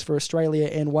 tests for Australia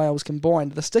and Wales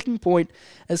combined. The sticking point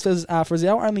is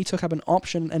Frizzell only took up an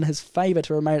option in his favour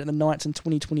to remain at the Knights in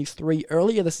 2023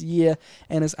 earlier this year,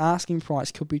 and his asking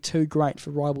price could be too great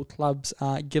for rival clubs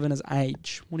given his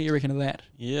age. What do you reckon of that?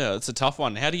 Yeah, it's a tough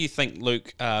one. How do you think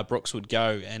Luke Brooks would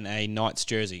go in a Knights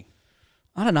jersey?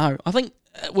 I don't know. I think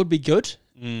it would be good.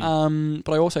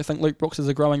 But I also think Luke Brooks is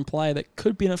a growing player that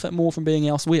could benefit more from being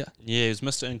elsewhere. Yeah, he was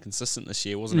Mr. Inconsistent this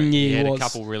year, wasn't he? Yeah, he had was. a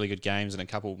couple really good games and a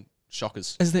couple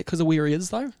shockers. Is that because of where he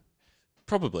is, though?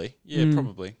 Probably. Yeah,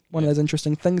 probably. One of those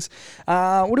interesting things.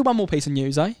 We'll do one more piece of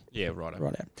news, eh? Yeah, right.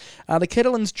 The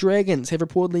Catalans Dragons have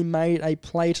reportedly made a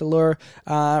play to lure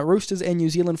Roosters and New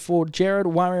Zealand forward Jared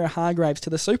Waerea-Hargreaves to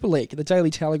the Super League. The Daily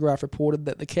Telegraph reported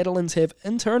that the Catalans have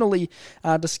internally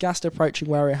discussed approaching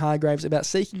Waerea-Hargreaves about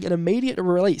seeking an immediate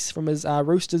release from his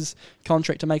Roosters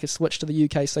contract to make a switch to the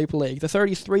UK Super League. The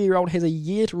 33-year-old has a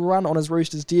year to run on his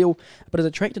Roosters deal, but has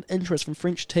attracted interest from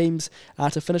French teams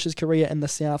to finish his career in the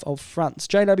south of France.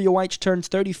 JWH turns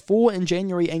 34 in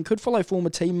January and could follow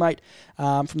former teammate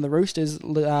from the Roosters,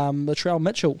 Latrell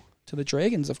Mitchell, to the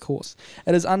Dragons, of course.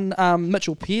 It is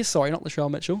Mitchell Pearce, sorry, not Latrell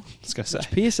Mitchell. I was going to say.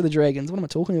 Mitch Pearce to the Dragons. What am I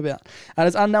talking about? It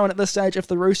is unknown at this stage if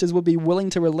the Roosters would be willing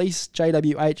to release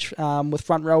JWH with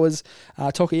front rowers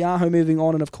Tokiaho moving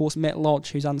on, and of course Matt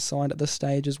Lodge, who's unsigned at this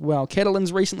stage as well.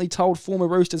 Catalans recently told former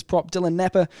Roosters prop Dylan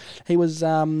Napper he was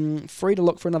free to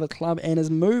look for another club, and his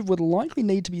move would likely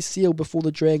need to be sealed before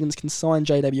the Dragons can sign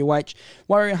JWH.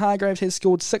 Warrior Hargraves has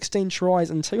scored 16 tries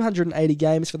in 280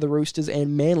 games for the Roosters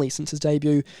and Manly since his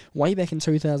debut way back in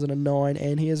 2009,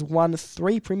 and he has won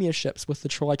 3 premierships with the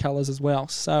Tricolours as well.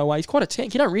 So he's quite a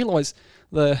tank. You don't realise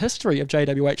the history of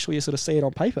JWH till you sort of see it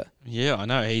on paper. Yeah, I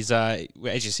know. He's, as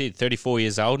you said, 34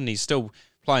 years old, and he's still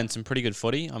playing some pretty good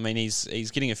footy. I mean,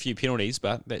 he's getting a few penalties,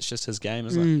 but that's just his game,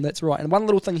 isn't it? That's right. And one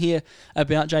little thing here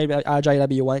about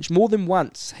JWH, more than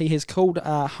once he has called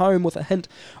home with a hint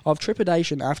of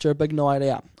trepidation after a big night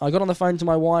out. I got on the phone to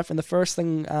my wife, and the first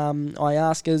thing I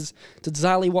ask is, did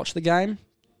Zali watch the game?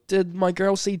 Did my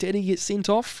girl see Daddy get sent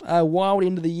off? A wild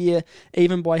end of the year,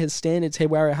 even by his standards, had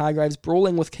Warrior Hargraves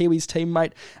brawling with Kiwis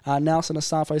teammate Nelson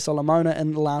Asafo Solomona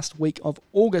in the last week of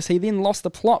August. He then lost the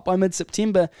plot by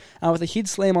mid-September with a head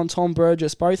slam on Tom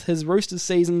Burgess. Both his Roosters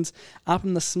seasons up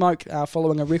in the smoke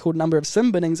following a record number of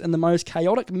sim binnings in the most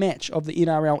chaotic match of the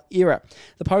NRL era.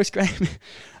 The post-game...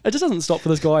 It just doesn't stop for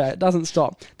this guy. It doesn't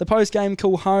stop. The post-game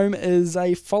call home is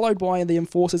followed by the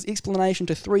Enforcer's explanation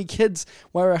to 3 kids.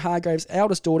 Warrior Hargraves'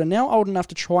 eldest daughter, now old enough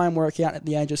to try and work out at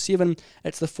the age of 7.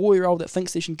 It's the 4-year-old that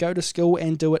thinks they should go to school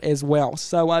and do it as well.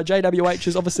 So JWH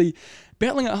is obviously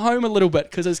battling at home a little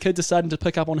bit because his kids are starting to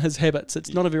pick up on his habits.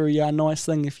 It's not a very nice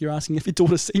thing if you're asking if your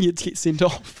daughter's senior to get sent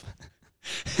off.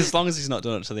 As long as he's not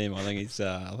doing it to them, I think it's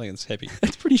happy.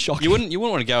 It's pretty shocking. You wouldn't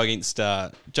want to go against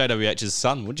JWH's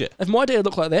son, would you? If my dad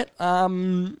looked like that,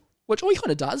 which he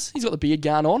kind of does, he's got the beard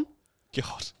going on.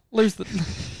 God, lose the.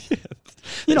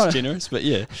 That's generous, but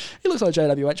yeah, he looks like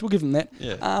JWH. We'll give him that.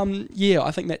 Yeah,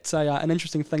 I think that's an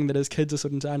interesting thing that his kids are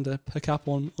sort of starting to pick up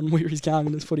on where he's going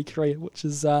in his footy career, which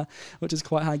is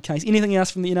quite hard case. Anything else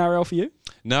from the NRL for you?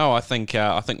 No, I think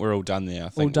we're all done there. I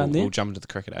think we'll jump into the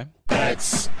cricket, eh?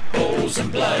 That's Balls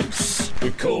and Blokes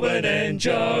with Corbin and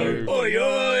Joe. Oi,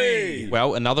 oi!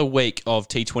 Well, another week of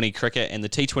T20 cricket, and the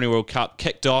T20 World Cup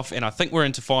kicked off, and I think we're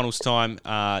into finals time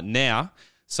now.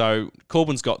 So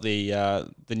Corbin's got the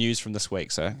news from this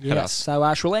week, so hit us.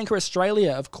 So Sri Lanka,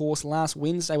 Australia, of course, last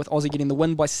Wednesday with Aussie getting the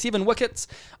win by 7 wickets.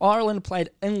 Ireland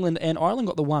played England, and Ireland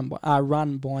got the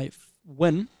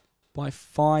win by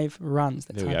 5 runs.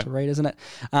 That's hard to read, isn't it?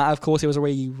 Of course, there was a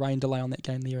rain delay on that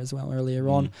game there as well earlier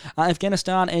on.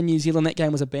 Afghanistan and New Zealand, that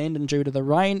game was abandoned due to the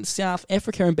rain. South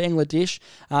Africa and Bangladesh,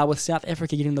 with South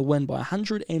Africa getting the win by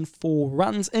 104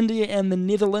 runs. India and the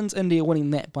Netherlands, India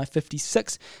winning that by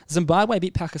 56. Zimbabwe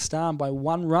beat Pakistan by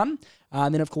 1 run.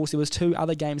 And then, of course, there was 2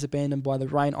 other games abandoned by the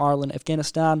rain, Ireland,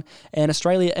 Afghanistan, and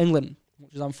Australia, England,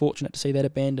 which is unfortunate to see that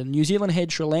abandoned. New Zealand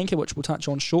had Sri Lanka, which we'll touch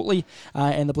on shortly,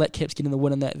 and the Black Caps getting the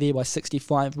win in that there by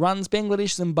 65 runs.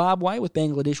 Bangladesh, Zimbabwe, with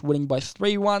Bangladesh winning by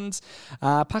 3 runs.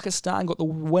 Pakistan got the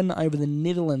win over the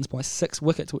Netherlands by 6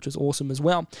 wickets, which was awesome as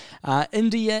well.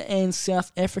 India and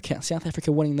South Africa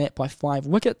winning that by 5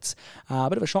 wickets. A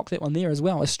bit of a shock, that one there as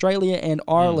well. Australia and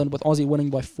Ireland, with Aussie winning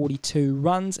by 42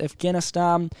 runs.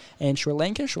 Afghanistan and Sri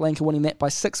Lanka winning that by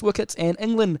 6 wickets. And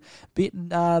England beat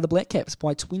the Black Caps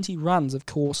by 20 runs, of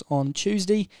course, on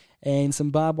Tuesday, and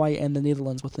Zimbabwe and the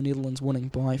Netherlands, with the Netherlands winning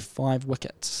by 5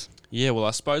 wickets. Yeah, well,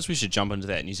 I suppose we should jump into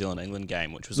that New Zealand-England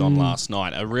game, which was on last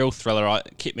night. A real thriller.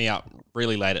 It kept me up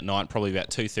really late at night, probably about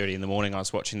 2:30 in the morning. I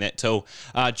was watching that till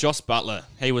Joss Butler,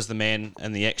 he was the man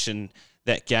in the action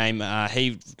that game.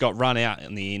 He got run out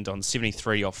in the end on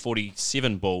 73 off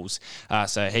 47 balls.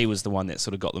 So he was the one that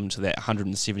sort of got them to that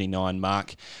 179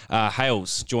 mark.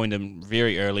 Hales joined him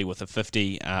very early with a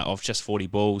 50 of just 40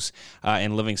 balls.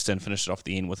 And Livingston finished it off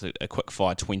the end with a quick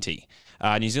fire 20.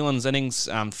 New Zealand's innings,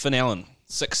 Finn Allen,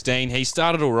 16. He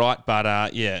started all right, but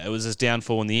it was his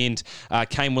downfall in the end.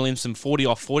 Kane Williamson, 40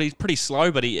 off 40. Pretty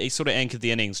slow, but he sort of anchored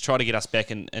the innings, tried to get us back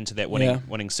into that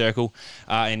winning circle.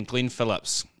 And Glenn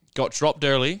Phillips got dropped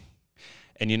early,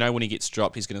 and you know when he gets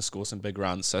dropped, he's going to score some big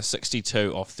runs. So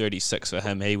 62 off 36 for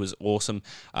him. He was awesome.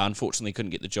 Unfortunately,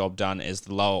 couldn't get the job done as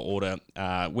the lower order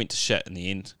went to shit in the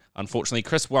end. Unfortunately,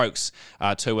 Chris Wokes,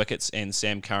 2 wickets, and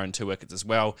Sam Curran, 2 wickets as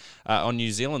well. On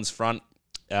New Zealand's front,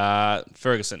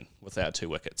 Ferguson without 2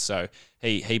 wickets. So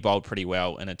he bowled pretty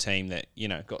well in a team that,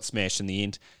 got smashed in the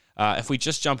end. If we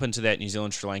just jump into that New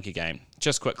Zealand-Sri Lanka game,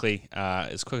 just quickly,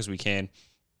 as quick as we can,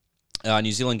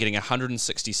 New Zealand getting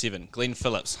 167. Glenn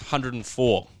Phillips,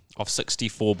 104 off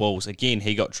 64 balls. Again,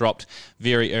 he got dropped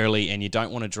very early, and you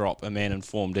don't want to drop a man in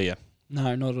form, do you?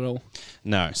 No, not at all.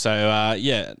 No. So,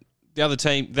 the other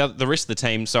team, the rest of the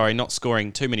team, not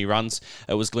scoring too many runs.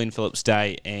 It was Glenn Phillips'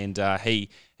 day, and he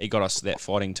got us that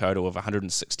fighting total of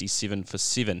 167 for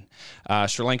 7.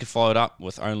 Sri Lanka followed up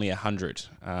with only 100,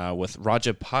 with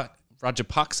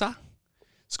Rajapaksa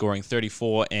scoring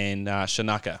 34 and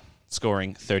Shanaka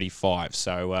scoring 35.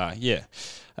 So,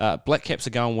 Black Caps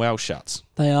are going well, Shuts.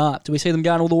 They are. Do we see them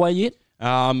going all the way yet?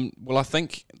 Well, I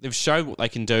think they've showed what they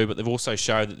can do, but they've also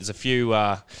showed that there's a few,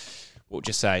 what would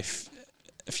you say,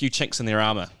 a few chinks in their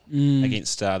armour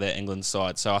against that England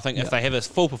side. So I think if they have a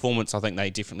full performance, I think they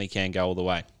definitely can go all the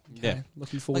way. Okay. Yeah,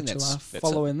 looking forward to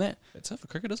following that. That's it for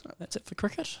cricket, isn't it? That's it for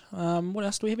cricket. What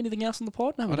else? Do we have anything else on the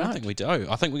pod? No, we I don't think we do.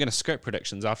 I think we're going to scrap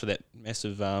predictions after that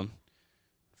massive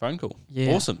phone call.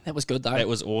 Yeah, awesome. That was good, though. That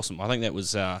was awesome. I think that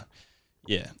was, that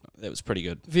was pretty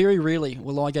good. Very rarely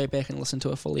will I go back and listen to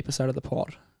a full episode of the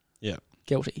pod. Yeah.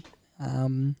 Guilty.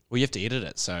 Well, you have to edit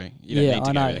it, so you don't need to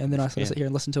I know. go back. And then I sort of sit here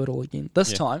and listen to it all again.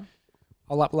 This time,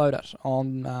 I'll upload it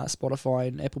on Spotify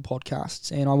and Apple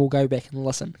Podcasts, and I will go back and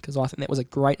listen because I think that was a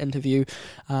great interview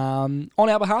on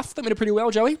our behalf. I think we did pretty well,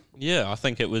 Joey. Yeah, I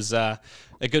think it was a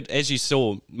good, as you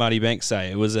saw Marty Banks say,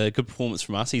 it was a good performance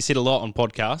from us. He said a lot on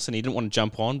podcasts, and he didn't want to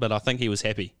jump on, but I think he was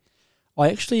happy.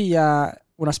 I actually,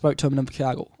 when I spoke to him in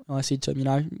Invercargill, I said to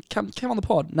him, come on the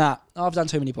pod. Nah, I've done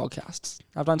too many podcasts.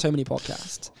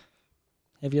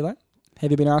 Have you, though? Have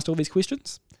you been asked all these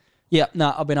questions? Yeah,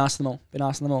 I've been asked them all.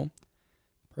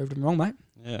 Proved him wrong, mate.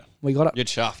 Yeah. We got it. You're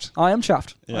chuffed. I am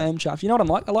chuffed. Yeah. You know what I'm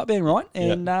like? I like being right.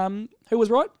 And who was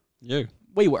right? You.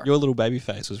 We were. Your little baby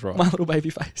face was right. My little baby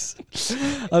face.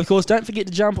 Of course, don't forget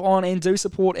to jump on and do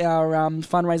support our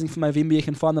fundraising for Movember. You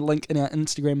can find the link in our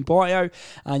Instagram bio,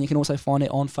 and you can also find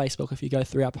it on Facebook if you go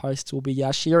through our posts. We'll be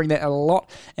sharing that a lot,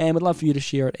 and we'd love for you to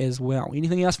share it as well.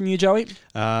 Anything else from you, Joey?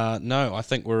 No, I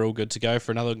think we're all good to go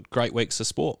for another great week's of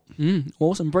sport.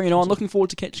 Awesome. Bring it on. Looking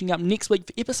forward to catching up next week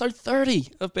for episode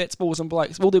 30 of Bats, Balls and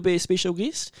Blokes. Will there be a special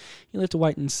guest? You'll have to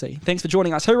wait and see. Thanks for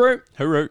joining us. Hooroo! Hooroo!